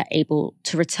and never able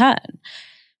to return.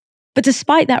 But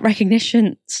despite that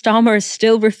recognition, Starmer is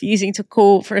still refusing to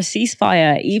call for a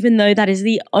ceasefire, even though that is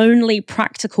the only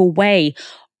practical way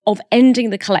of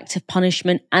ending the collective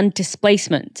punishment and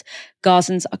displacement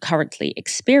Gazans are currently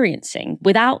experiencing.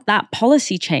 Without that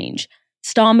policy change,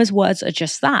 Starmer's words are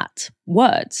just that,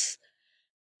 words.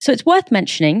 So it's worth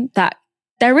mentioning that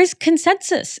there is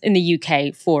consensus in the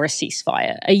UK for a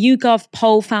ceasefire. A YouGov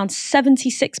poll found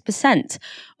 76%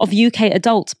 of UK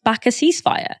adults back a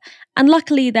ceasefire. And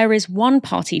luckily, there is one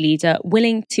party leader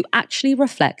willing to actually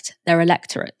reflect their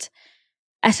electorate.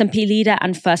 SNP leader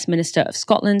and First Minister of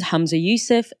Scotland, Humza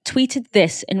Yousaf, tweeted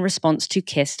this in response to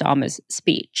Keir Starmer's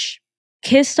speech.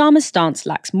 Keir Starmer's stance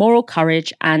lacks moral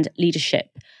courage and leadership.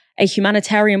 A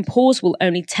humanitarian pause will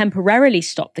only temporarily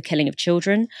stop the killing of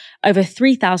children. Over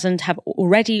 3,000 have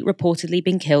already reportedly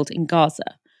been killed in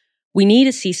Gaza. We need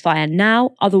a ceasefire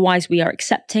now, otherwise we are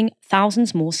accepting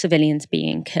thousands more civilians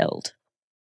being killed.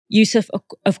 Yousaf,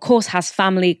 of course, has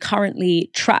family currently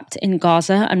trapped in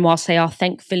Gaza, and whilst they are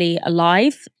thankfully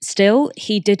alive, still,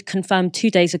 he did confirm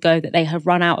 2 days ago that they have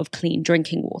run out of clean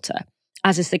drinking water,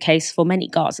 as is the case for many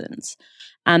Gazans.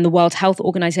 And the World Health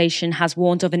Organization has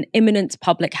warned of an imminent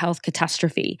public health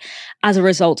catastrophe as a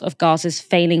result of Gaza's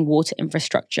failing water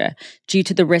infrastructure due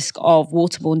to the risk of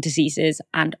waterborne diseases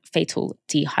and fatal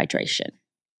dehydration.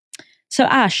 So,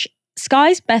 Ash,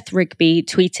 Sky's Beth Rigby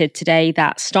tweeted today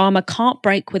that Starmer can't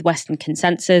break with Western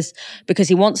consensus because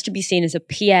he wants to be seen as a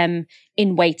PM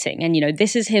in waiting. And,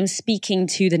 this is him speaking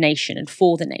to the nation and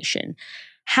for the nation.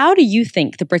 How do you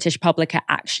think the British public are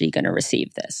actually going to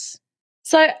receive this?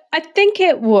 So I think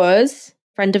it was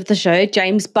friend of the show,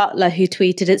 James Butler, who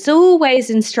tweeted, "It's always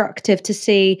instructive to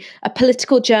see a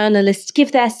political journalist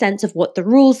give their sense of what the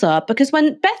rules are, because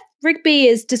when Beth Rigby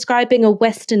is describing a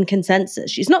Western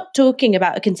consensus, she's not talking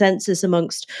about a consensus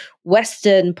amongst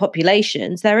Western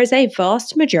populations. There is a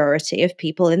vast majority of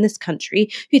people in this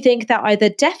country who think that either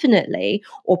definitely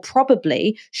or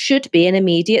probably should be an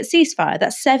immediate ceasefire.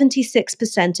 That's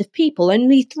 76% of people.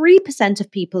 Only 3%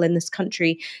 of people in this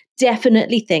country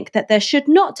definitely think that there should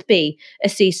not be a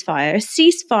ceasefire. A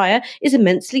ceasefire is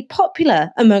immensely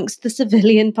popular amongst the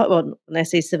civilian, well, when I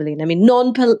say civilian, I mean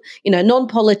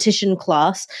non-politician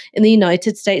class in the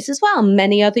United States as well,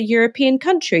 many other European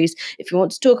countries. If you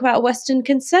want to talk about Western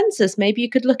consensus, maybe you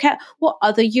could look at what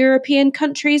other European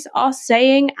countries are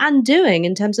saying and doing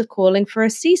in terms of calling for a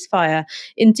ceasefire.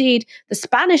 Indeed, the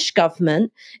Spanish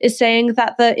government is saying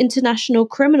that the International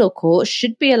Criminal Court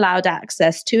should be allowed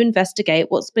access to investigate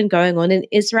what's been going on in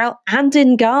Israel and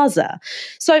in Gaza.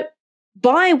 So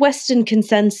by Western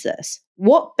consensus,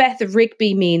 what Beth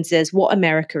Rigby means is what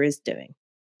America is doing,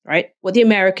 right? What the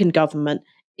American government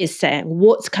is saying,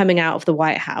 what's coming out of the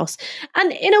White House.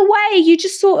 And in a way, you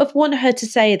just sort of want her to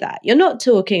say that. You're not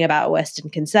talking about Western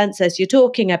consensus. You're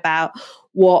talking about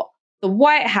what the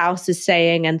White House is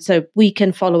saying. And so we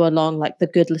can follow along like the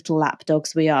good little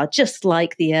lapdogs we are, just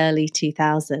like the early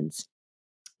 2000s.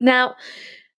 Now,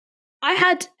 I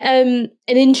had an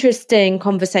interesting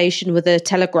conversation with a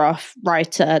Telegraph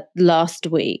writer last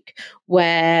week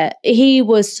where he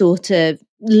was sort of,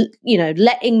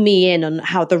 letting me in on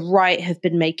how the right have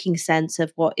been making sense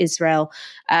of what Israel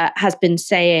has been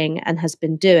saying and has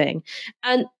been doing.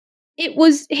 And it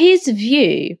was his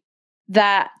view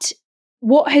that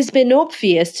what has been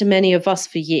obvious to many of us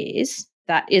for years,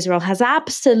 that Israel has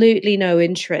absolutely no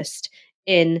interest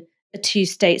in a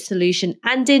two-state solution,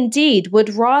 and indeed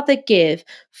would rather give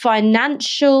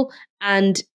financial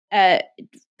and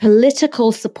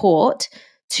political support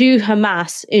to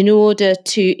Hamas in order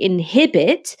to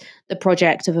inhibit the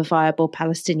project of a viable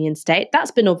Palestinian state.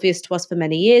 That's been obvious to us for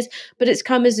many years, but it's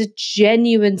come as a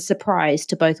genuine surprise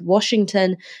to both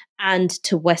Washington and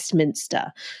to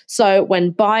Westminster. So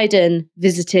when Biden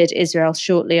visited Israel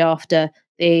shortly after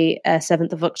the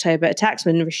 7th of October attacks,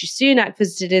 when Rishi Sunak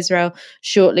visited Israel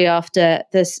shortly after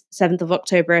the 7th of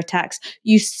October attacks,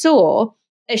 you saw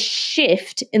a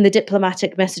shift in the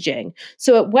diplomatic messaging.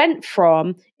 So it went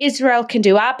from Israel can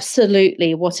do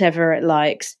absolutely whatever it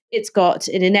likes. It's got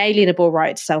an inalienable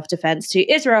right to self-defense to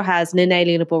Israel has an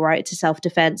inalienable right to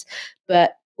self-defense,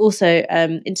 but also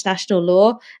international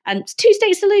law and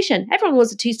two-state solution. Everyone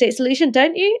wants a two-state solution,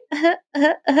 don't you?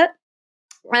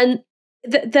 And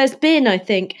there's been, I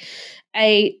think,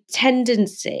 a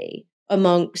tendency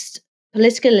amongst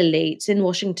political elites in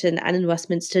Washington and in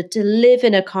Westminster to live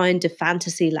in a kind of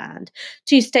fantasy land.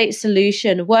 Two-state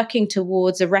solution, working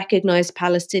towards a recognized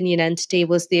Palestinian entity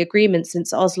was the agreement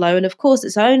since Oslo. And of course,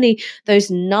 it's only those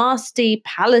nasty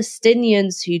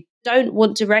Palestinians who don't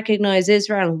want to recognize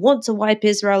Israel and want to wipe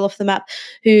Israel off the map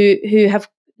who have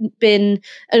been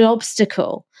an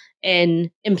obstacle in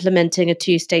implementing a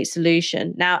two-state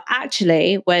solution. Now,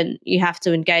 actually, when you have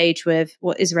to engage with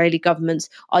what Israeli governments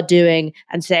are doing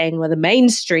and saying where the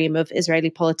mainstream of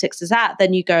Israeli politics is at,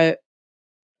 then you go,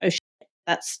 oh shit,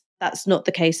 that's not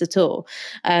the case at all.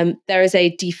 There is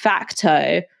a de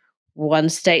facto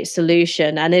one-state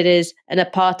solution, and it is an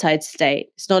apartheid state.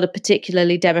 It's not a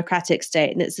particularly democratic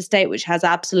state, and it's a state which has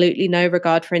absolutely no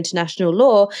regard for international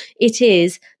law. It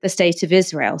is the state of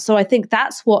Israel. So I think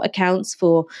that's what accounts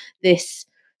for this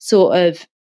sort of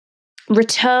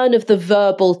return of the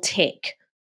verbal tick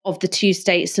of the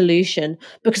two-state solution,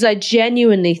 because I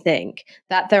genuinely think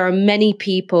that there are many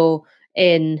people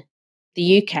in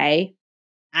the UK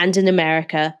and in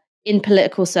America in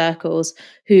political circles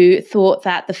who thought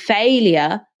that the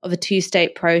failure of a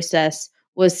two-state process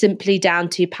was simply down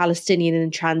to Palestinian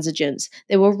intransigence.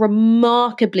 They were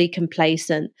remarkably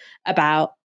complacent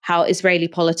about how Israeli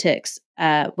politics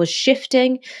was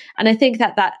shifting. And I think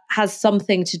that that has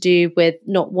something to do with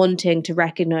not wanting to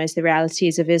recognize the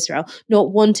realities of Israel,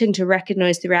 not wanting to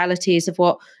recognize the realities of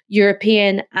what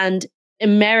European and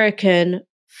American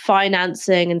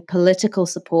financing and political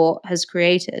support has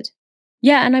created.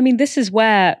 Yeah, and I mean, this is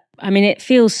where, I mean, it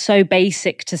feels so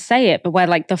basic to say it, but where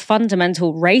like the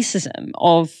fundamental racism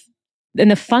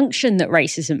and the function that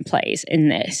racism plays in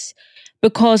this,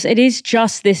 because it is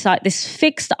just this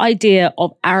fixed idea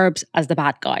of Arabs as the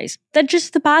bad guys. They're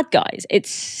just the bad guys. It's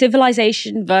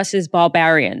civilization versus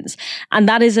barbarians, and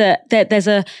that is there's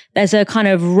a kind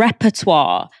of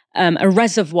repertoire, a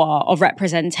reservoir of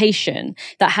representation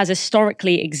that has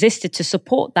historically existed to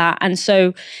support that. And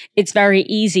so it's very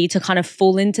easy to kind of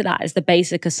fall into that as the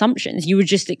basic assumptions. You would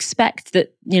just expect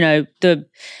that, the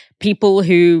people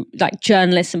who, like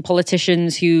journalists and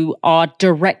politicians who are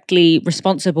directly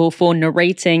responsible for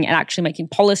narrating and actually making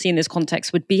policy in this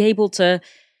context would be able to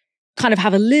kind of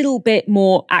have a little bit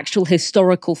more actual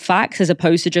historical facts as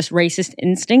opposed to just racist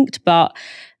instinct. But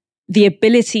the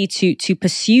ability to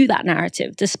pursue that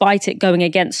narrative, despite it going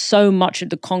against so much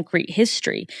of the concrete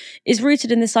history, is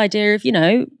rooted in this idea of,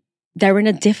 they're in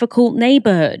a difficult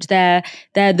neighborhood. They're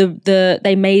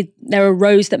a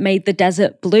rose that made the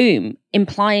desert bloom,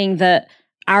 implying that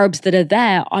Arabs that are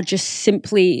there are just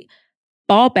simply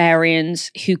barbarians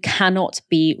who cannot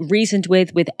be reasoned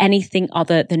with anything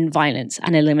other than violence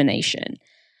and elimination.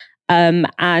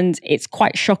 And it's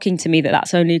quite shocking to me that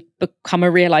that's only become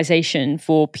a realization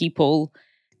for people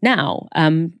now.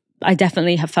 I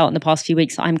definitely have felt in the past few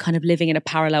weeks that I'm kind of living in a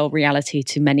parallel reality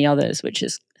to many others, which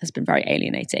has been very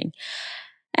alienating.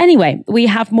 Anyway, we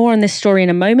have more on this story in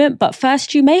a moment, but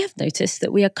first you may have noticed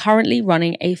that we are currently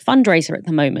running a fundraiser at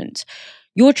the moment.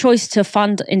 Your choice to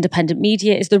fund independent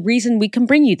media is the reason we can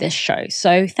bring you this show,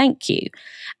 so thank you.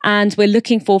 And we're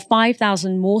looking for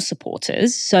 5,000 more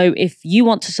supporters. So if you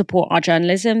want to support our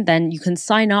journalism, then you can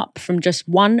sign up from just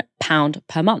 £1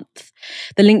 per month.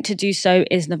 The link to do so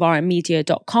is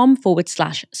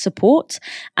novaramedia.com/support.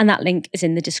 And that link is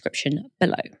in the description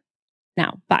below.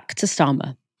 Now, back to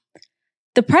Starmer.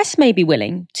 The press may be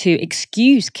willing to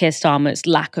excuse Keir Starmer's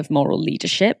lack of moral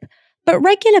leadership, but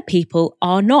regular people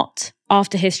are not.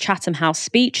 After his Chatham House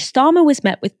speech, Starmer was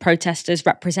met with protesters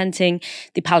representing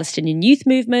the Palestinian youth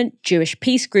movement, Jewish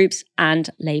peace groups, and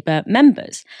Labour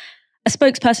members. A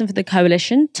spokesperson for the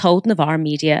coalition told Novara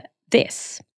Media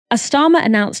this. As Starmer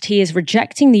announced he is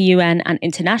rejecting the UN and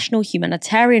international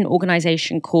humanitarian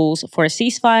organisation calls for a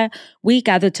ceasefire, we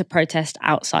gathered to protest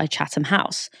outside Chatham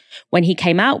House. When he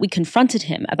came out, we confronted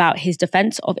him about his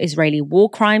defence of Israeli war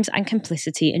crimes and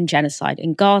complicity in genocide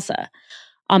in Gaza.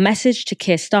 Our message to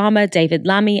Keir Starmer, David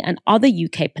Lammy, and other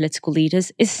UK political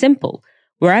leaders is simple.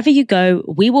 Wherever you go,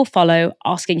 we will follow,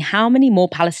 asking how many more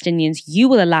Palestinians you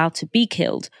will allow to be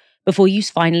killed before you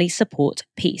finally support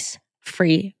peace.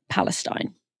 Free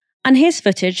Palestine. And here's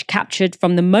footage captured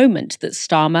from the moment that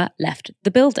Starmer left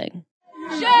the building.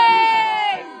 Shame! Shame!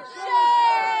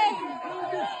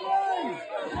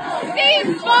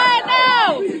 Ceasefire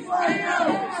now! Ceasefire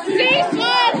now!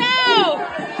 Ceasefire now!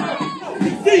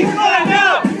 Ceasefire now! Ceasefire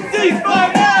now!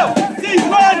 Ceasefire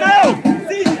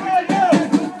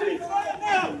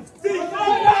now!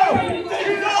 Ceasefire now!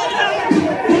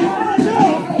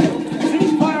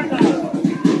 Ceasefire now!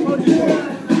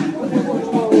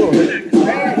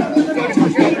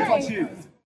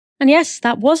 And yes,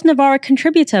 that was Novara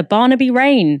contributor Barnaby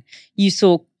Rain. You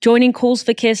saw joining calls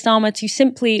for Keir Starmer to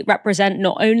simply represent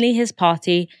not only his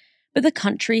party, but the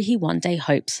country he one day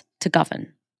hopes to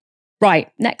govern.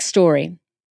 Right, next story.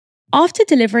 After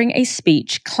delivering a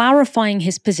speech clarifying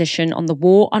his position on the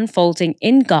war unfolding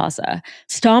in Gaza,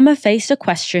 Starmer faced a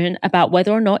question about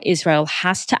whether or not Israel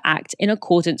has to act in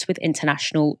accordance with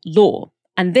international law.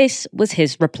 And this was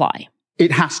his reply.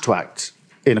 It has to act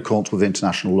in accordance with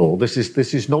international law. This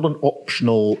is not an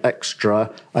optional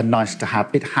extra, a nice to have.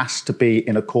 It has to be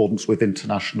in accordance with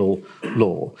international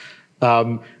law.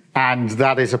 And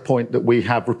that is a point that we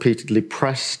have repeatedly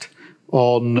pressed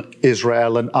on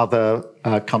Israel, and other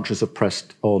countries have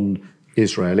pressed on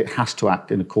Israel. It has to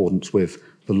act in accordance with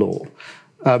the law.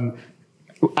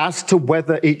 As to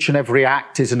whether each and every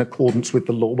act is in accordance with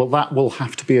the law, well, that will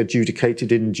have to be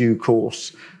adjudicated in due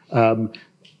course.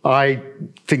 I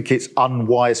think it's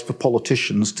unwise for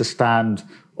politicians to stand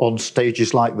on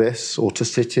stages like this or to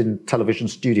sit in television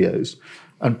studios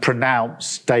and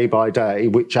pronounce day by day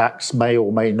which acts may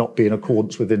or may not be in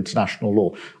accordance with international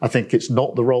law. I think it's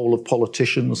not the role of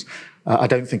politicians. I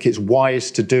don't think it's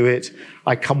wise to do it.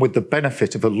 I come with the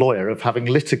benefit of a lawyer, of having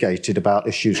litigated about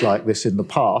issues like this in the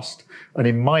past. And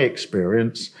in my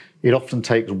experience, it often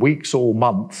takes weeks or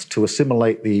months to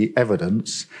assimilate the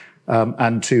evidence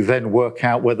and to then work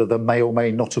out whether there may or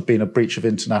may not have been a breach of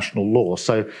international law.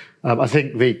 So I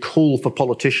think the call for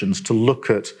politicians to look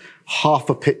at half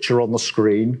a picture on the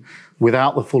screen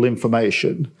without the full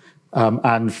information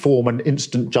and form an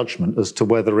instant judgment as to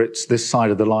whether it's this side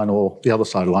of the line or the other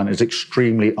side of the line is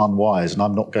extremely unwise, and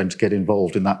I'm not going to get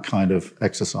involved in that kind of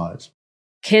exercise.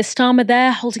 Keir Starmer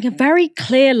there holding a very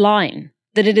clear line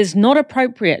that it is not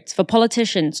appropriate for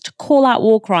politicians to call out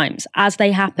war crimes as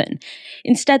they happen.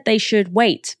 Instead, they should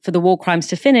wait for the war crimes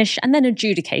to finish and then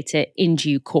adjudicate it in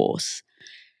due course.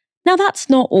 Now, that's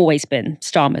not always been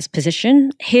Starmer's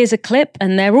position. Here's a clip,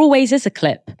 and there always is a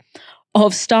clip,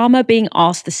 of Starmer being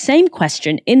asked the same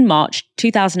question in March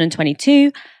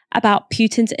 2022 about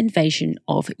Putin's invasion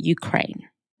of Ukraine.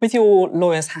 With your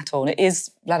lawyer's hat on, is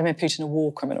Vladimir Putin a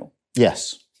war criminal?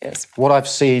 Yes. Yes. What I've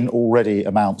seen already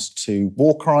amounts to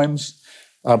war crimes,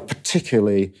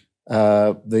 particularly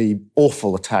the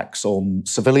awful attacks on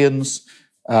civilians.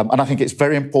 And I think it's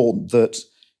very important that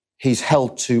he's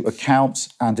held to account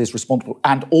and is responsible.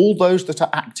 And all those that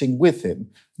are acting with him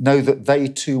know that they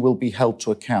too will be held to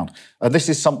account. And this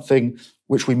is something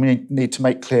which we need to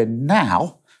make clear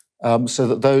now, so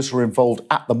that those who are involved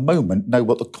at the moment know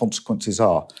what the consequences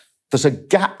are. There's a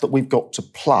gap that we've got to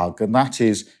plug, and that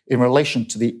is in relation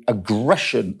to the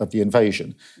aggression of the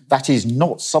invasion. That is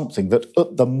not something that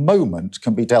at the moment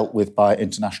can be dealt with by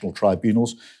international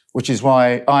tribunals, which is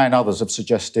why I and others have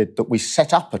suggested that we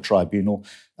set up a tribunal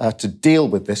to deal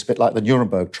with this, a bit like the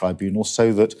Nuremberg Tribunal,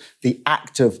 so that the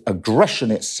act of aggression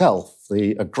itself,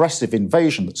 the aggressive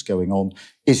invasion that's going on,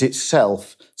 is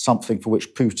itself something for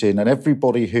which Putin and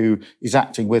everybody who is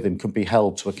acting with him can be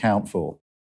held to account for.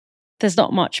 There's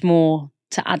not much more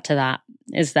to add to that,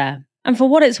 is there? And for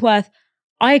what it's worth,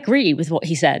 I agree with what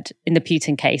he said in the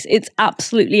Putin case. It's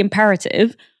absolutely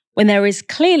imperative, when there is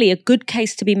clearly a good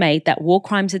case to be made that war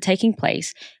crimes are taking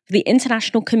place, for the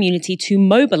international community to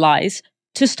mobilize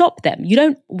to stop them. You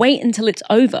don't wait until it's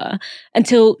over,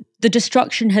 until the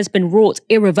destruction has been wrought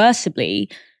irreversibly,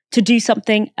 to do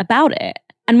something about it.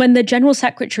 And when the General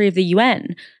Secretary of the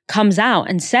UN comes out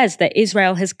and says that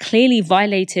Israel has clearly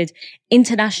violated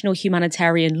international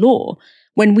humanitarian law,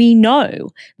 when we know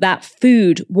that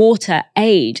food, water,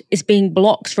 aid is being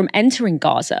blocked from entering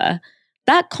Gaza,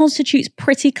 that constitutes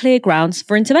pretty clear grounds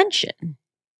for intervention.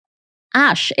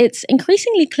 Ash, it's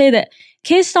increasingly clear that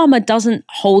Keir Starmer doesn't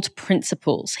hold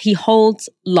principles, he holds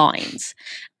lines.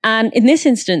 And in this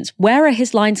instance, where are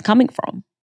his lines coming from?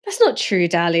 That's not true,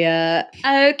 Dalia.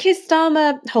 Keir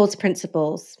Starmer holds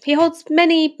principles. He holds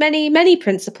many, many, many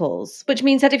principles, which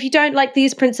means that if you don't like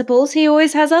these principles, he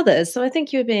always has others. So I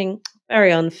think you're being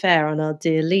very unfair on our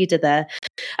dear leader there.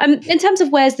 In terms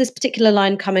of where's this particular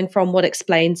line coming from, what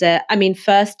explains it? I mean,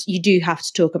 first, you do have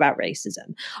to talk about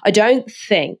racism. I don't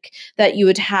think that you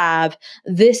would have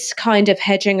this kind of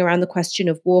hedging around the question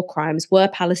of war crimes were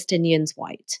Palestinians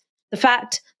white. The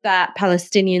fact that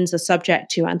Palestinians are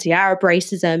subject to anti-Arab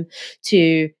racism,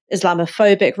 to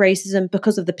Islamophobic racism,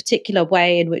 because of the particular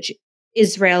way in which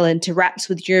Israel interacts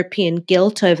with European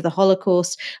guilt over the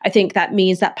Holocaust, I think that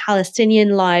means that Palestinian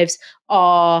lives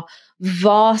are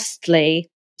vastly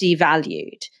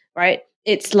devalued, right?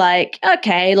 It's like,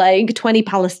 okay, like 20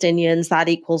 Palestinians, that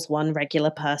equals one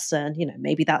regular person.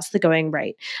 Maybe that's the going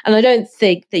rate. And I don't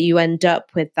think that you end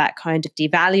up with that kind of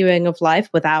devaluing of life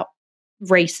without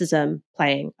racism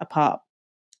playing a part.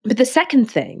 But the second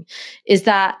thing is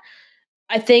that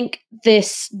I think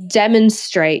this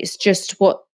demonstrates just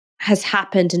what has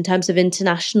happened in terms of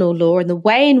international law and the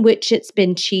way in which it's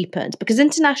been cheapened, because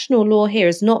international law here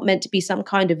is not meant to be some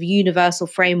kind of universal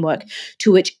framework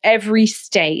to which every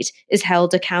state is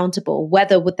held accountable,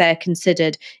 whether they're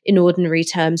considered in ordinary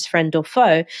terms friend or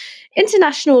foe.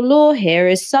 International law here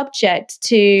is subject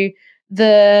to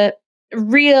the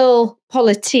real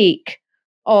politique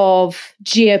of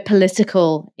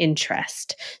geopolitical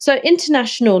interest. So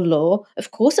international law, of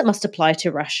course, it must apply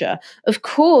to Russia. Of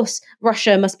course,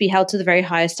 Russia must be held to the very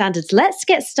highest standards. Let's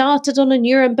get started on a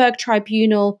Nuremberg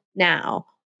tribunal now.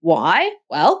 Why?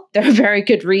 Well, there are very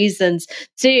good reasons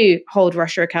to hold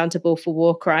Russia accountable for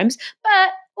war crimes, but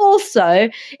also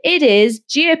it is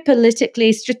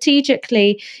geopolitically,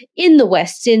 strategically in the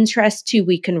West's interest to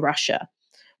weaken Russia.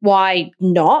 Why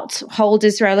not hold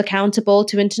Israel accountable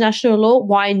to international law?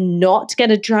 Why not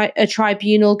get a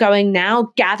tribunal going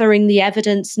now, gathering the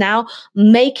evidence now,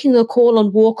 making a call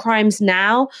on war crimes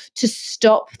now to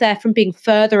stop there from being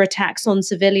further attacks on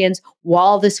civilians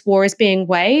while this war is being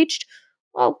waged?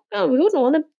 Well, no, we wouldn't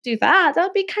want to do that. That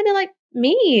would be kind of like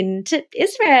mean to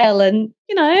Israel and,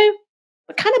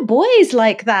 what kind of boys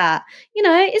like that?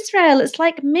 Israel, it's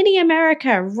like mini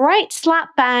America, right slap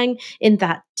bang in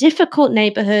that difficult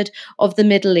neighborhood of the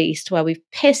Middle East where we've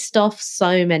pissed off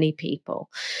so many people.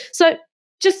 So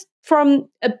just from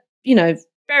a,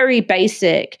 very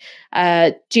basic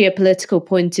geopolitical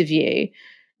point of view,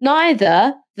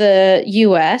 neither the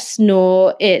US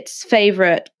nor its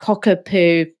favorite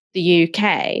cockapoo, the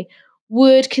UK,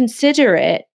 would consider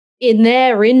it in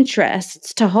their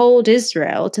interests to hold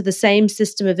Israel to the same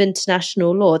system of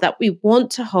international law that we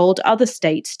want to hold other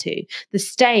states to, the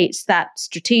states that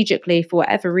strategically, for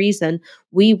whatever reason,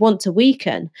 we want to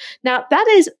weaken. Now, that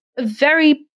is a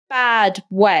very bad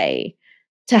way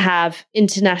to have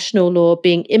international law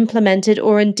being implemented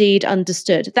or indeed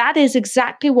understood. That is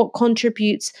exactly what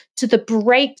contributes to the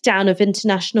breakdown of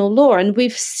international law. And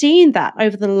we've seen that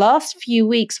over the last few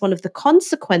weeks. One of the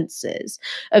consequences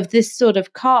of this sort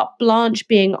of carte blanche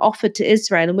being offered to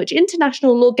Israel, in which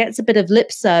international law gets a bit of lip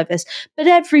service, but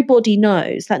everybody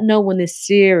knows that no one is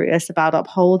serious about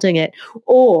upholding it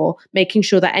or making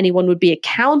sure that anyone would be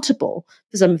accountable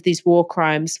for some of these war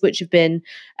crimes which have been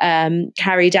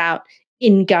carried out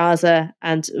in Gaza,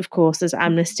 and of course, as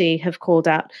Amnesty have called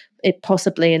out, it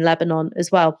possibly in Lebanon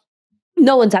as well.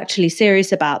 No one's actually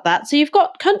serious about that. So you've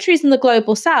got countries in the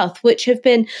global south which have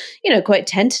been, quite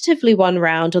tentatively won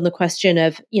round on the question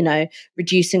of,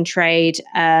 reducing trade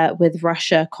with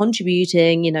Russia,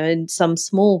 contributing, in some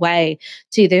small way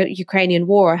to the Ukrainian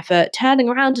war effort, turning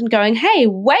around and going, hey,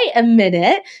 wait a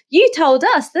minute, you told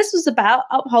us this was about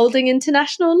upholding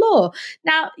international law.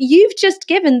 Now, you've just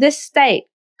given this state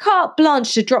carte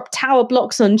blanche to drop tower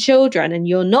blocks on children, and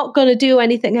you're not going to do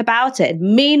anything about it.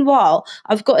 Meanwhile,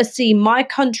 I've got to see my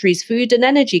country's food and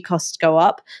energy costs go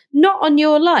up, not on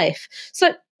your life.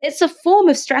 So it's a form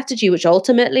of strategy which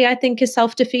ultimately I think is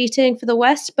self-defeating for the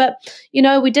West. But,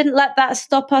 we didn't let that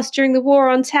stop us during the war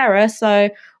on terror.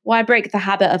 So why break the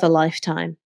habit of a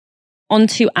lifetime? On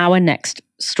to our next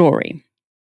story.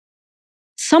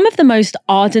 Some of the most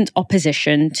ardent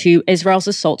opposition to Israel's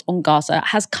assault on Gaza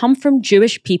has come from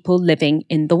Jewish people living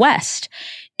in the West.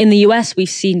 In the US, we've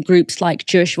seen groups like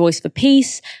Jewish Voice for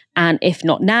Peace and If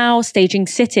Not Now staging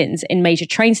sit-ins in major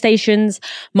train stations,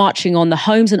 marching on the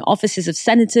homes and offices of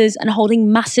senators, and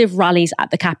holding massive rallies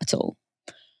at the Capitol.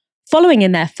 Following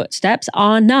in their footsteps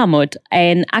are Nahmud,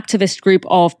 an activist group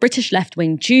of British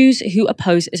left-wing Jews who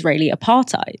oppose Israeli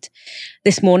apartheid.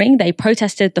 This morning, they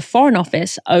protested the Foreign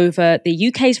Office over the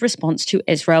UK's response to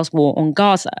Israel's war on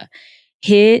Gaza.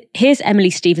 Here's Emily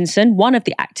Stevenson, one of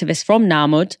the activists from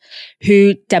Nahmud,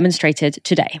 who demonstrated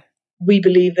today. We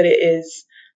believe that it is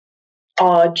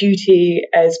our duty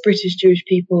as British Jewish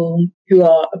people who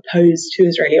are opposed to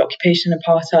Israeli occupation and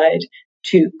apartheid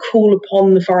to call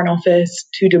upon the Foreign Office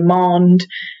to demand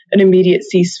an immediate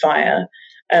ceasefire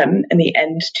and the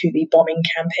end to the bombing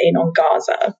campaign on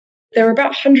Gaza. There were about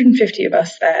 150 of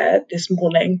us there this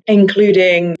morning,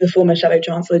 including the former Shadow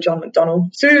Chancellor, John McDonnell.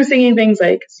 So we were singing things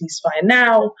like ceasefire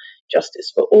now,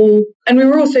 justice for all. And we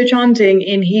were also chanting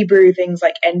in Hebrew things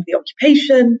like end the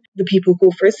occupation, the people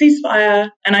call for a ceasefire.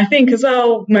 And I think as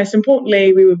well, most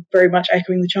importantly, we were very much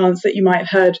echoing the chants that you might have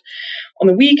heard on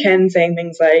the weekend, saying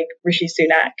things like Rishi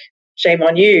Sunak, shame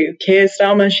on you, Keir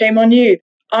Starmer, shame on you.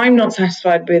 I'm not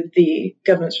satisfied with the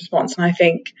government's response. And I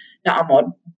think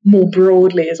Naamod more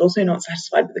broadly is also not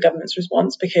satisfied with the government's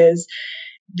response, because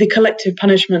the collective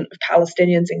punishment of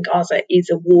Palestinians in Gaza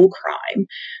is a war crime.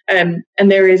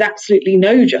 And there is absolutely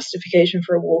no justification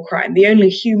for a war crime. The only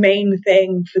humane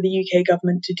thing for the UK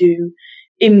government to do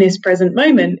in this present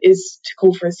moment is to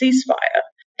call for a ceasefire.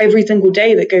 Every single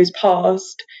day that goes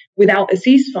past without a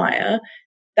ceasefire,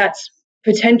 that's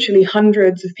potentially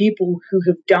hundreds of people who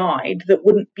have died that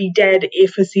wouldn't be dead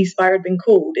if a ceasefire had been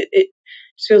called. It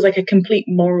just feels like a complete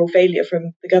moral failure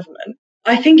from the government.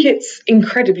 I think it's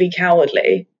incredibly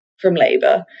cowardly from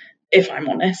Labour, if I'm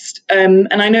honest. And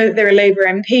I know that there are Labour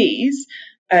MPs,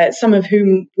 some of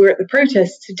whom were at the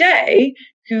protest today,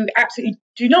 who absolutely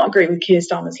do not agree with Keir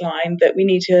Starmer's line that we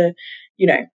need to,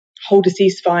 hold a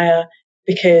ceasefire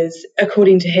because,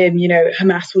 according to him,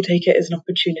 Hamas will take it as an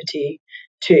opportunity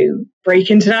to break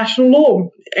international law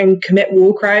and commit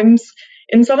war crimes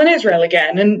in southern Israel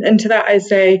again. And to that I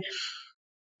say,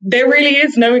 there really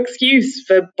is no excuse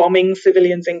for bombing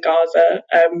civilians in Gaza.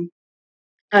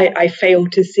 I fail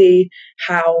to see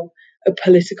how a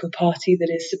political party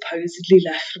that is supposedly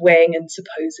left-wing and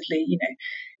supposedly,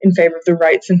 in favor of the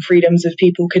rights and freedoms of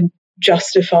people can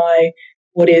justify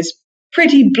what is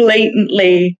pretty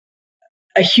blatantly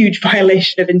a huge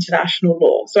violation of international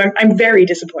law. So I'm very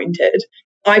disappointed.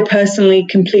 I personally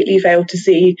completely fail to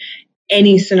see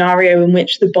any scenario in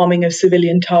which the bombing of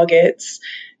civilian targets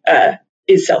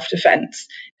is self-defense.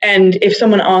 And if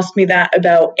someone asked me that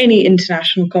about any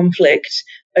international conflict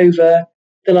over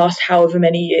the last however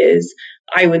many years,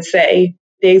 I would say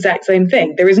the exact same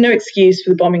thing. There is no excuse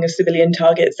for the bombing of civilian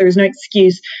targets. There is no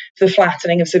excuse for the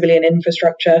flattening of civilian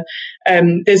infrastructure.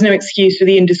 There's no excuse for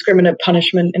the indiscriminate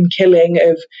punishment and killing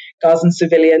of Gazan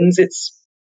civilians. It's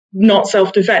not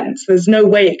self-defense. There's no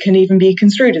way it can even be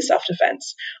construed as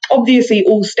self-defense. Obviously,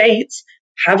 all states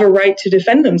have a right to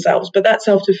defend themselves, but that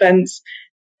self-defense,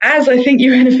 as I think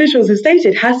UN officials have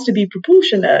stated, has to be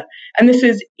proportionate. And this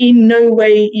is in no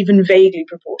way even vaguely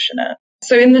proportionate.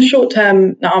 So in the short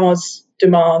term, Naamod's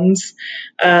demands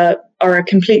are a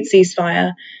complete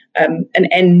ceasefire, an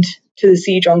end to the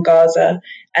siege on Gaza,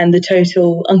 and the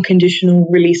total unconditional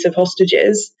release of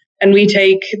hostages. And we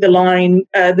take the line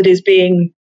that is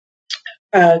being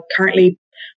currently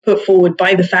put forward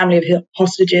by the family of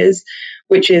hostages,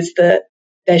 which is that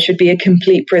there should be a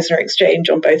complete prisoner exchange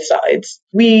on both sides.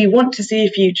 We want to see a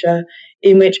future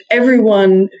in which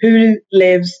everyone who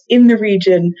lives in the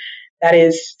region that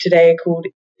is today called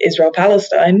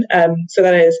Israel-Palestine, so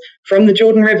that is from the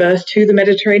Jordan River to the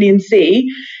Mediterranean Sea,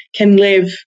 can live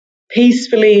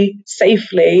peacefully,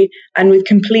 safely, and with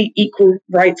complete equal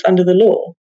rights under the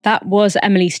law. That was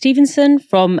Emily Stevenson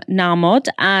from Naamod,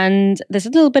 and there's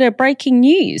a little bit of breaking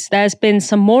news. There's been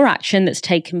some more action that's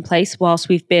taken place whilst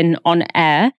we've been on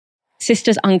air.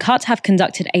 Sisters Uncut have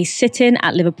conducted a sit-in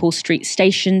at Liverpool Street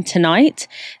Station tonight.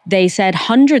 They said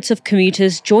hundreds of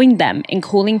commuters joined them in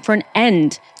calling for an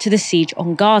end to the siege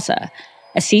on Gaza,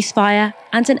 a ceasefire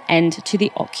and an end to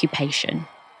the occupation.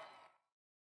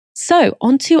 So,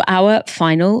 on to our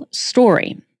final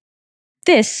story.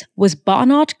 This was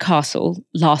Barnard Castle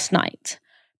last night.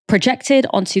 Projected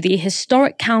onto the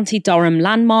historic County Durham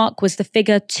landmark was the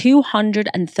figure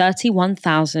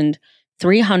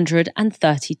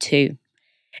 231,332.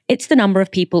 It's the number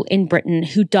of people in Britain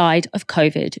who died of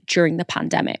COVID during the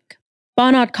pandemic.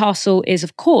 Barnard Castle is,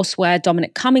 of course, where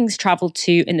Dominic Cummings travelled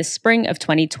to in the spring of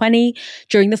 2020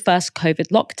 during the first COVID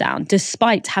lockdown,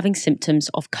 despite having symptoms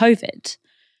of COVID.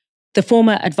 The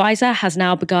former advisor has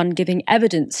now begun giving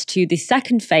evidence to the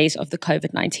second phase of the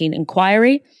COVID-19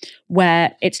 inquiry,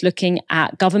 where it's looking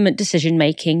at government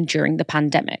decision-making during the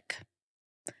pandemic.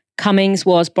 Cummings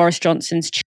was Boris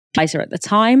Johnson's chief advisor at the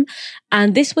time,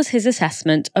 and this was his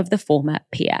assessment of the former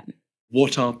PM.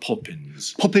 What are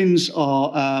pop-ins? Pop-ins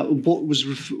are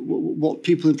what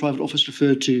people in private office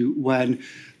refer to when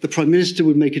the Prime Minister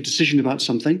would make a decision about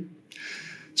something.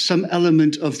 Some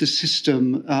element of the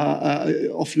system,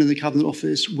 often in the Cabinet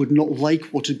Office, would not like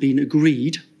what had been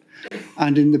agreed.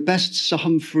 And in the best Sir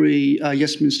Humphrey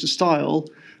Westminster style,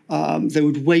 they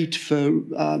would wait for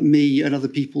me and other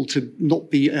people to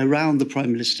not be around the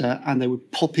Prime Minister, and they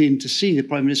would pop in to see the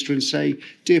Prime Minister and say,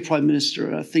 "Dear Prime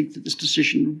Minister, I think that this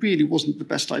decision really wasn't the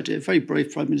best idea. Very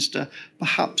brave Prime Minister.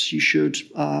 Perhaps you should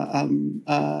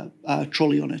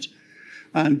trolley on it."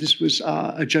 And this was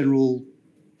a general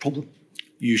problem.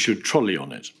 You should trolley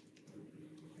on it.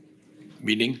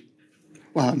 Meaning?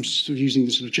 Well, I'm sort of using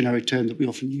the sort of generic term that we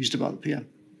often used about the PM.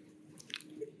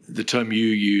 The term you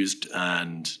used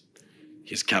and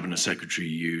his cabinet secretary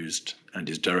used and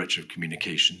his director of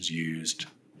communications used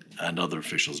and other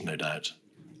officials, no doubt,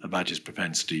 about his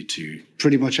propensity to...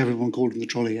 Pretty much everyone called him the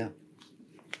trolley, yeah.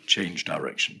 Change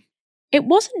direction. It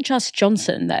wasn't just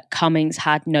Johnson that Cummings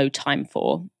had no time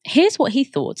for. Here's what he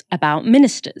thought about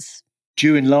ministers.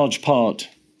 Due in large part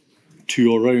to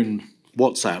your own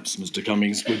WhatsApps, Mr.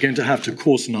 Cummings, we're going to have to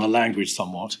coarsen our language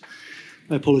somewhat.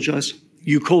 I apologise.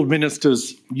 You called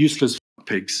ministers useless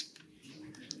pigs,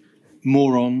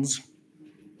 morons,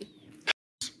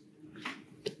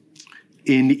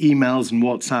 in emails and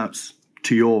WhatsApps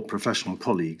to your professional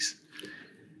colleagues.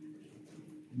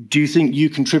 Do you think you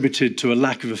contributed to a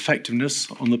lack of effectiveness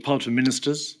on the part of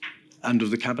ministers and of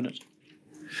the cabinet?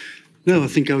 No, I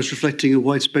think I was reflecting a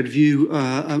widespread view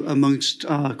amongst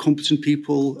competent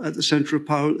people at the centre of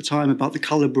power at the time about the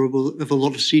calibre of a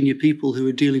lot of senior people who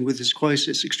were dealing with this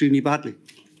crisis extremely badly.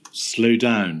 Slow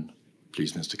down,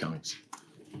 please, Mr. Cummings.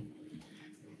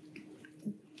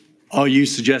 Are you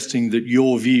suggesting that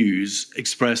your views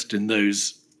expressed in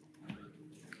those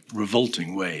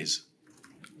revolting ways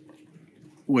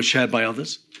were shared by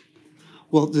others?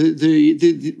 Well,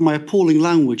 my appalling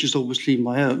language is obviously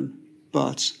my own.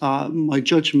 But my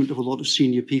judgment of a lot of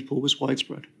senior people was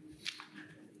widespread.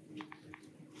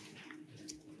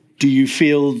 Do you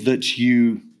feel that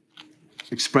you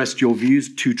expressed your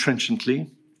views too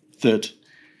trenchantly, that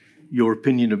your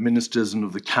opinion of ministers and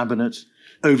of the cabinet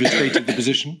overstated the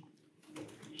position?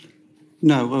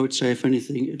 No, I would say, if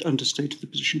anything, it understated the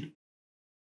position.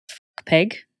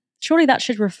 Pig. Surely that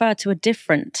should refer to a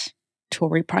different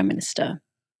Tory Prime Minister.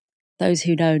 Those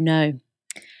who know, know.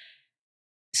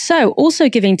 So, also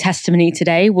giving testimony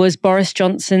today was Boris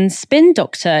Johnson's spin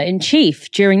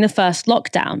doctor-in-chief during the first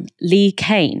lockdown, Lee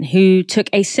Kane, who took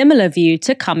a similar view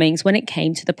to Cummings when it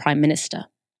came to the Prime Minister.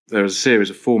 There is a series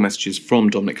of 4 messages from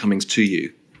Dominic Cummings to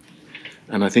you.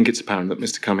 And I think it's apparent that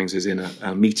Mr. Cummings is in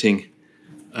a meeting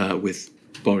with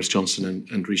Boris Johnson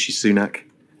and Rishi Sunak.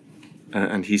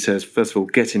 And he says, first of all,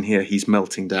 get in here, he's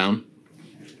melting down.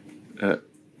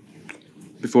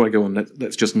 Before I go on,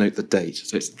 let's just note the date.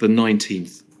 So it's the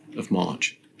 19th of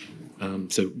March.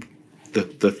 So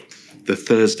the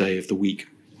Thursday of the week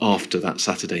after that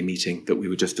Saturday meeting that we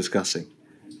were just discussing.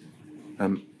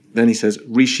 Then he says,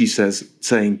 Rishi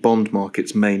saying bond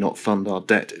markets may not fund our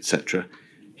debt, etc.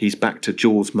 He's back to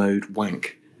Jaws mode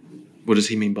wank. What does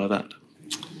he mean by that?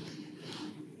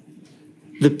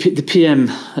 The PM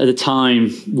at the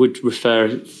time would refer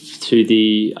to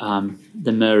the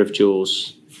mayor of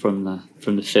Jaws from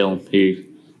the film, who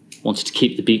wanted to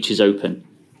keep the beaches open.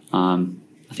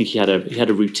 I think he had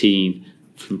a routine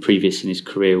from previous in his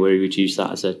career where he would use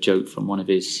that as a joke from one of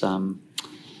his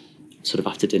sort of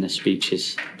after dinner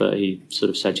speeches. But he sort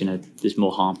of said, there's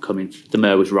more harm coming. The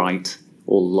mayor was right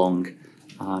all along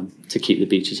to keep the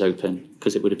beaches open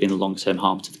because it would have been a long-term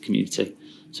harm to the community.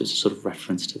 So it's a sort of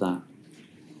reference to that.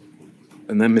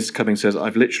 And then Mr. Cummings says,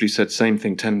 I've literally said same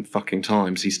thing 10 fucking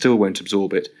times. He still won't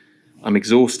absorb it. I'm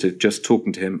exhausted just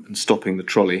talking to him and stopping the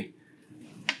trolley.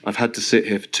 I've had to sit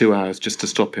here for 2 hours just to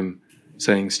stop him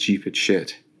saying stupid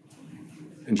shit.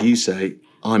 And you say,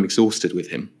 I'm exhausted with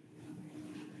him.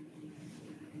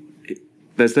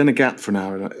 There's then a gap for an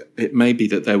hour. It may be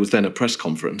that there was then a press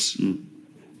conference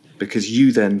because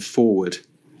you then forward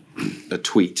a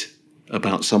tweet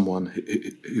about someone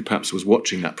who perhaps was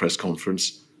watching that press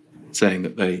conference saying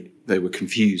that they were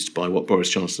confused by what Boris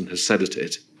Johnson has said at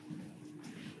it.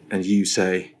 And you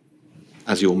say,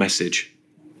 as your message,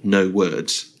 no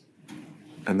words.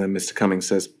 And then Mr. Cummings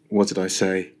says, what did I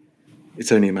say?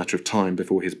 It's only a matter of time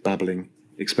before his babbling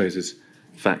exposes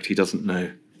the fact he doesn't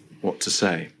know what to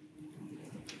say.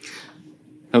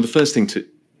 Now, the first thing to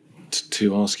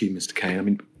ask you, Mr.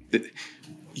 Kane,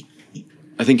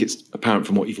 I think it's apparent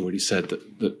from what you've already said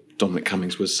that Dominic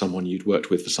Cummings was someone you'd worked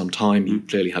with for some time. You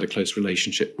clearly had a close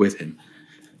relationship with him.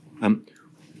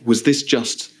 Was this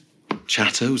just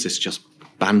chatter? Was this just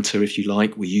banter, if you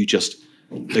like? Were you just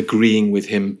agreeing with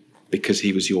him because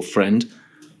he was your friend?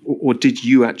 Or did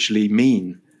you actually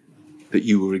mean that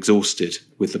you were exhausted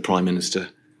with the Prime Minister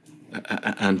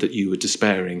and that you were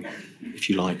despairing, if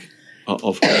you like,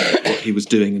 of what he was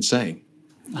doing and saying?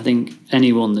 I think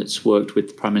anyone that's worked with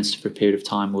the Prime Minister for a period of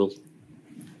time will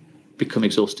become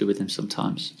exhausted with him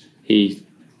sometimes. He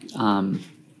can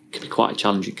be quite a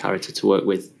challenging character to work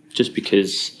with, just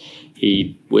because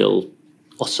he will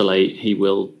oscillate, he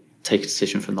will take a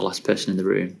decision from the last person in the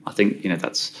room. I think,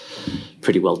 that's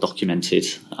pretty well documented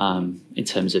in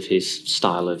terms of his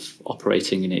style of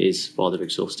operating, and it is rather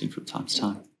exhausting from time to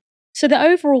time. So the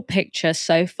overall picture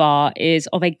so far is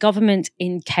of a government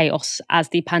in chaos as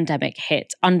the pandemic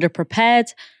hit, underprepared,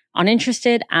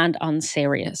 uninterested, and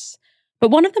unserious.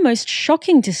 But one of the most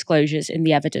shocking disclosures in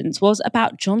the evidence was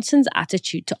about Johnson's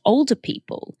attitude to older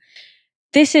people.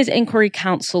 This is Inquiry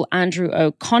Counsel Andrew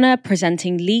O'Connor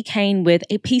presenting Lee Cain with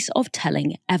a piece of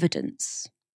telling evidence.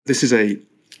 This is a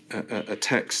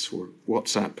text or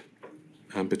WhatsApp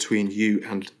between you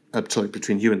and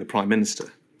the Prime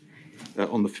Minister.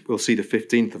 We'll see the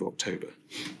 15th of October.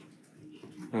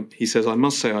 He says, "I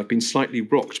must say I've been slightly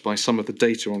rocked by some of the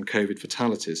data on COVID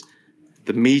fatalities.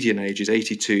 The median age is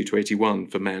 82 to 81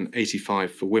 for men,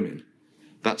 85 for women.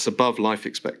 That's above life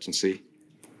expectancy.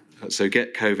 So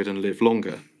get COVID and live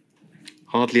longer.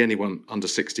 Hardly anyone under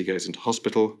 60 goes into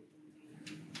hospital.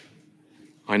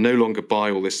 I no longer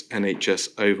buy all this NHS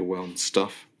overwhelmed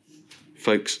stuff.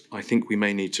 Folks, I think we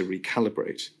may need to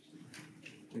recalibrate."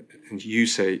 And you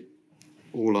say,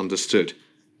 all understood,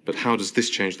 but how does this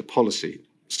change the policy?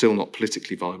 Still not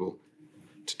politically viable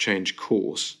to change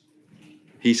course.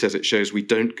 He says it shows we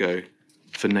don't go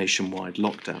for nationwide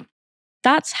lockdown.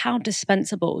 That's how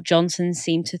dispensable Johnson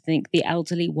seemed to think the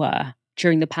elderly were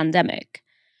during the pandemic.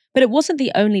 But it wasn't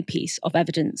the only piece of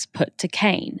evidence put to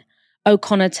Cain.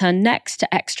 O'Connor turned next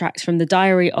to extracts from the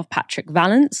diary of Patrick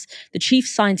Vallance, the chief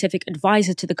scientific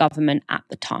advisor to the government at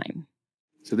the time.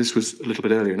 So this was a little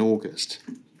bit earlier in August,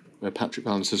 where Patrick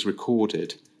Vallance has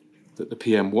recorded that the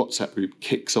PM WhatsApp group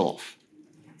kicks off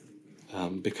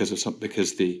because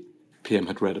the PM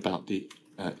had read about the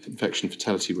infection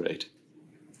fatality rate.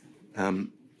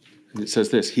 And it says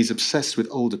this: "He's obsessed with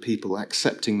older people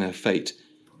accepting their fate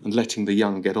and letting the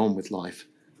young get on with life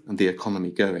and the economy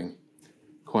going."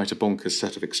 Quite a bonkers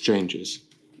set of exchanges.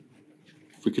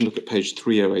 If we can look at page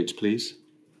 308, please.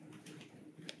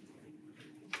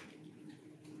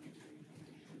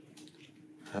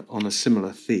 On a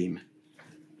similar theme,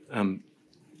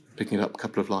 picking it up a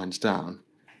couple of lines down,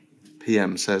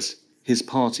 PM says, "His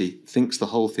party thinks the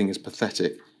whole thing is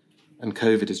pathetic and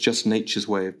COVID is just nature's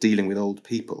way of dealing with old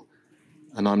people,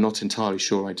 and I'm not entirely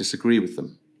sure I disagree with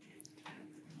them.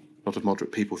 A lot of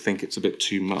moderate people think it's a bit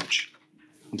too much."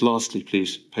 And lastly,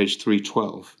 please, page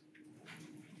 312.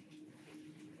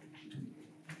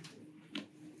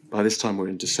 By this time we're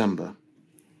in December.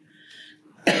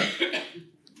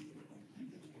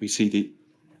 We see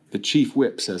the chief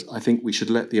whip says, "I think we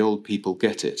should let the old people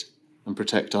get it and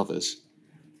protect others."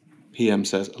 PM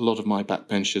says, "A lot of my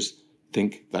backbenchers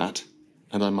think that,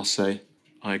 and I must say,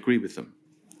 I agree with them."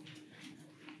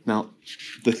 Now,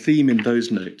 the theme in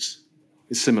those notes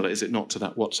is similar, is it not, to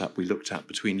that WhatsApp we looked at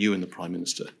between you and the Prime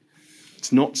Minister?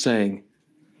 It's not saying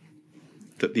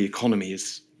that the economy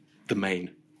is the main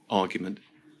argument.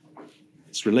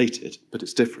 It's related, but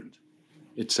it's different.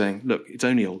 It's saying, look, it's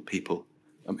only old people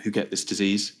who get this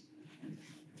disease.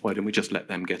 Why don't we just let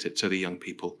them get it so the young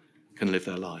people can live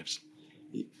their lives?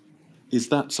 Is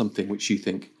that something which you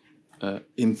think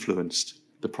influenced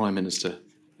the Prime Minister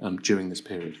during this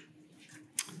period?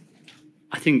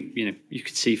 I think you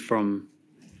could see from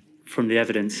the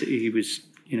evidence he was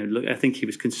I think he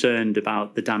was concerned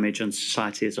about the damage on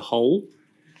society as a whole,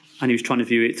 and he was trying to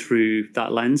view it through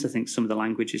that lens. I think some of the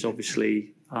language is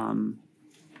obviously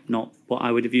not what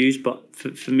I would have used, but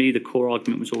for me the core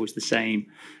argument was always the same,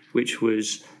 which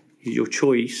was your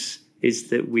choice is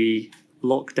that we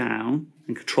lock down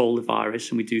and control the virus,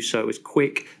 and we do so as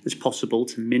quick as possible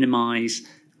to minimise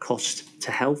cost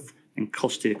to health and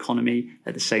cost to the economy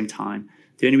at the same time.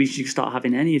 The only reason you can start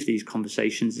having any of these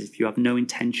conversations is if you have no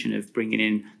intention of bringing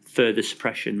in further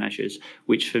suppression measures,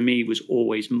 which for me was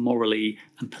always morally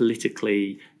and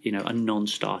politically, a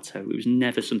non-starter. It was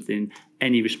never something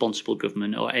any responsible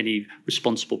government or any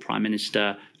responsible Prime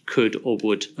Minister could or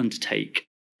would undertake.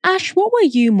 Ash, what were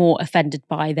you more offended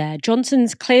by there?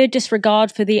 Johnson's clear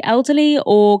disregard for the elderly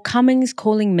or Cummings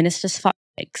calling ministers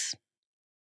fuckpigs?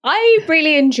 I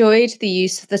really enjoyed the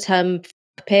use of the term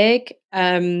pig.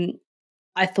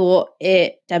 I thought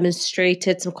it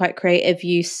demonstrated some quite creative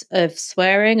use of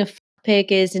swearing. A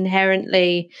pig is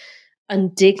inherently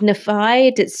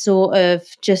undignified. It's sort of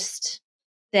just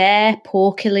there,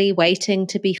 porkily waiting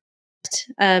to be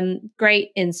fucked. Great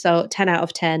insult, 10 out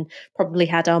of 10. Probably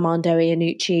had Armando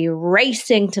Iannucci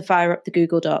racing to fire up the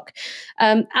Google Doc.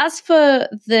 As for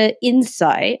the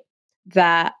insight,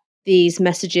 that these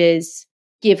messages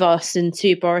give us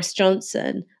into Boris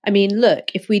Johnson. I mean, look,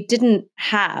 if we didn't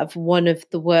have one of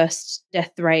the worst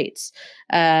death rates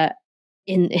in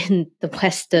the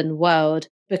Western world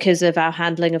because of our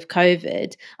handling of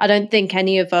COVID, I don't think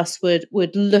any of us would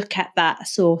look at that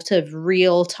sort of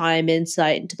real-time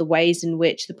insight into the ways in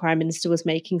which the Prime Minister was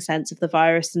making sense of the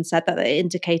virus and said that it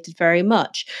indicated very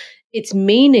much. It's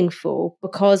meaningful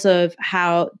because of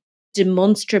how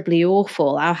demonstrably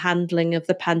awful our handling of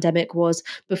the pandemic was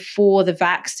before the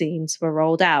vaccines were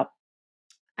rolled out.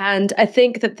 And I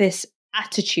think that this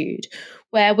attitude,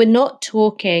 where we're not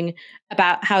talking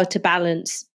about how to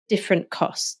balance different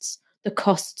costs, the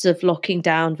costs of locking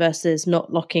down versus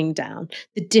not locking down,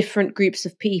 the different groups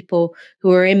of people who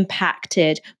are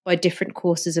impacted by different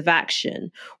courses of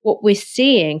action. What we're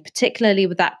seeing, particularly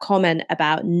with that comment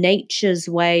about nature's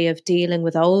way of dealing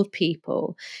with old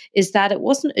people, is that it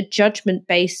wasn't a judgment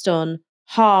based on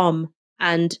harm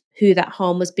and who that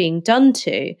harm was being done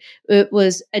to. It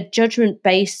was a judgment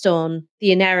based on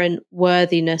the inherent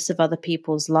worthiness of other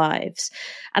people's lives.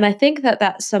 And I think that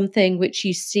that's something which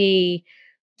you see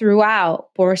throughout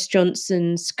Boris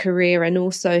Johnson's career and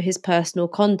also his personal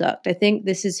conduct. I think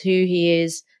this is who he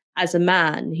is as a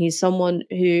man. He's someone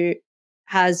who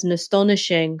has an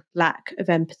astonishing lack of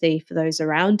empathy for those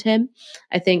around him.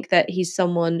 I think that he's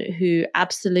someone who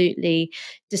absolutely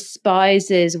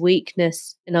despises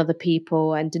weakness in other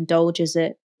people and indulges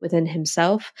it within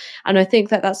himself. And I think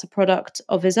that that's a product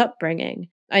of his upbringing.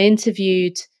 I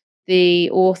interviewed the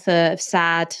author of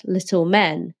Sad Little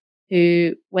Men,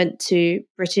 who went to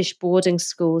British boarding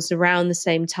schools around the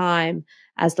same time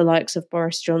as the likes of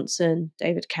Boris Johnson,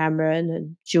 David Cameron,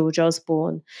 and George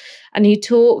Osborne. And he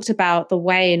talked about the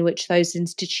way in which those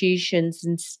institutions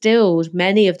instilled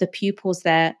many of the pupils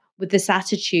there with this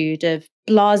attitude of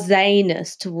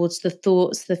blaseness towards the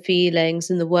thoughts, the feelings,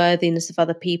 and the worthiness of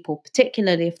other people,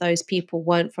 particularly if those people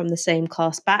weren't from the same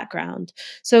class background.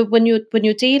 So when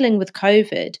you're dealing with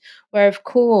COVID, where of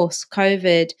course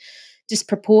COVID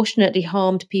disproportionately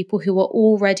harmed people who were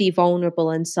already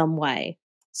vulnerable in some way.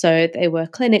 So they were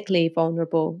clinically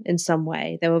vulnerable in some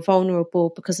way. They were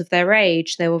vulnerable because of their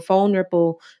age. They were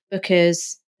vulnerable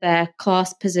because their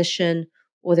class position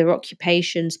or their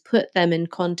occupations put them in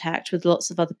contact with lots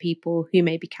of other people who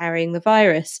may be carrying the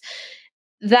virus.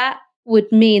 That would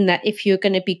mean that if you're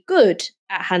going to be good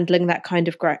at handling that kind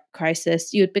of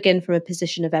crisis, you would begin from a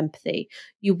position of empathy.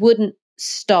 You wouldn't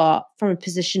start from a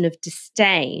position of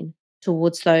disdain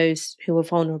towards those who were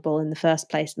vulnerable in the first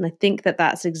place. And I think that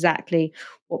that's exactly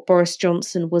what Boris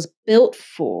Johnson was built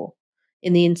for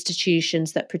in the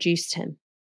institutions that produced him.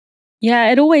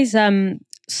 Yeah, it always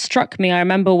struck me. I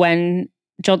remember when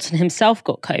Johnson himself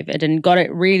got COVID and got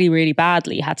it really, really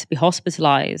badly, had to be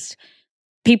hospitalized.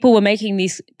 People were making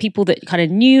these, people that kind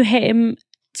of knew him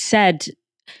said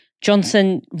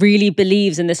Johnson really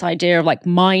believes in this idea of like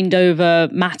mind over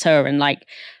matter and like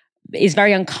is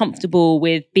very uncomfortable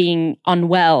with being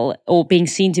unwell or being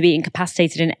seen to be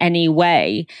incapacitated in any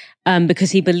way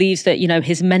because he believes that, you know,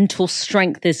 his mental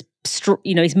strength is,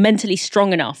 he's mentally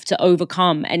strong enough to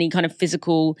overcome any kind of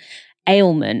physical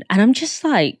ailment. And I'm just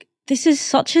like, this is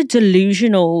such a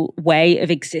delusional way of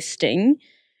existing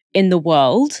in the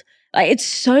world. Like, it's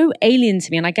so alien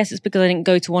to me. And I guess it's because I didn't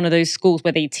go to one of those schools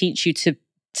where they teach you to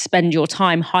spend your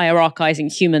time hierarchizing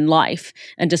human life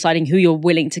and deciding who you're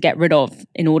willing to get rid of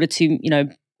in order to, you know,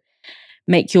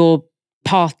 make your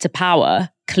path to power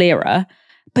clearer.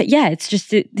 But yeah, it's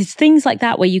just, it's things like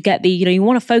that where you get the, you know, you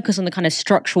want to focus on the kind of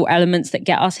structural elements that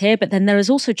get us here, but then there is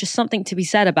also just something to be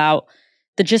said about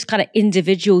the just kind of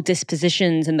individual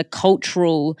dispositions and the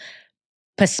cultural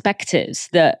perspectives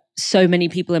that so many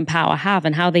people in power have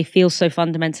and how they feel so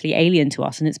fundamentally alien to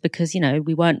us. And it's because, you know,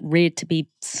 we weren't reared to be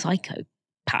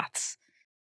psychopaths.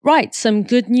 Right, some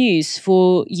good news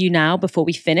for you now before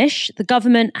we finish. The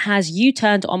government has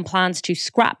U-turned on plans to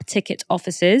scrap ticket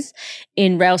offices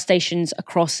in rail stations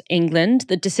across England.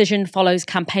 The decision follows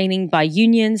campaigning by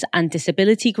unions and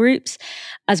disability groups,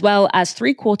 as well as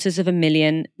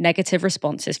 750,000 negative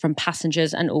responses from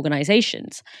passengers and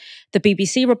organisations. The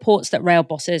BBC reports that rail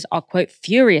bosses are, quote,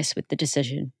 furious with the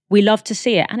decision. We love to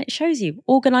see it, and it shows you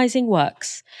organising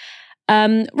works.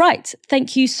 Right.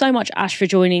 Thank you so much, Ash, for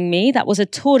joining me. That was a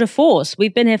tour de force.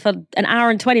 We've been here for an hour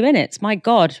and 20 minutes. My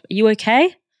God. Are you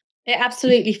okay? It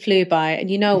absolutely flew by.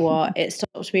 And you know what? It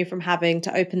stopped me from having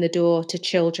to open the door to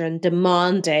children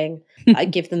demanding I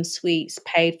give them sweets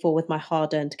paid for with my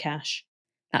hard-earned cash.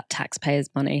 That taxpayers'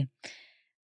 money.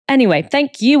 Anyway,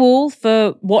 thank you all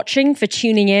for watching, for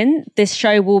tuning in. This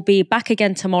show will be back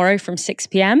again tomorrow from 6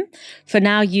 p.m. For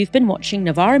now, you've been watching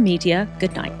Novara Media.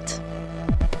 Good night.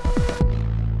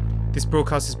 This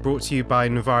broadcast is brought to you by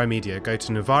Novara Media. Go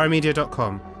to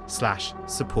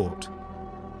novaramedia.com/support.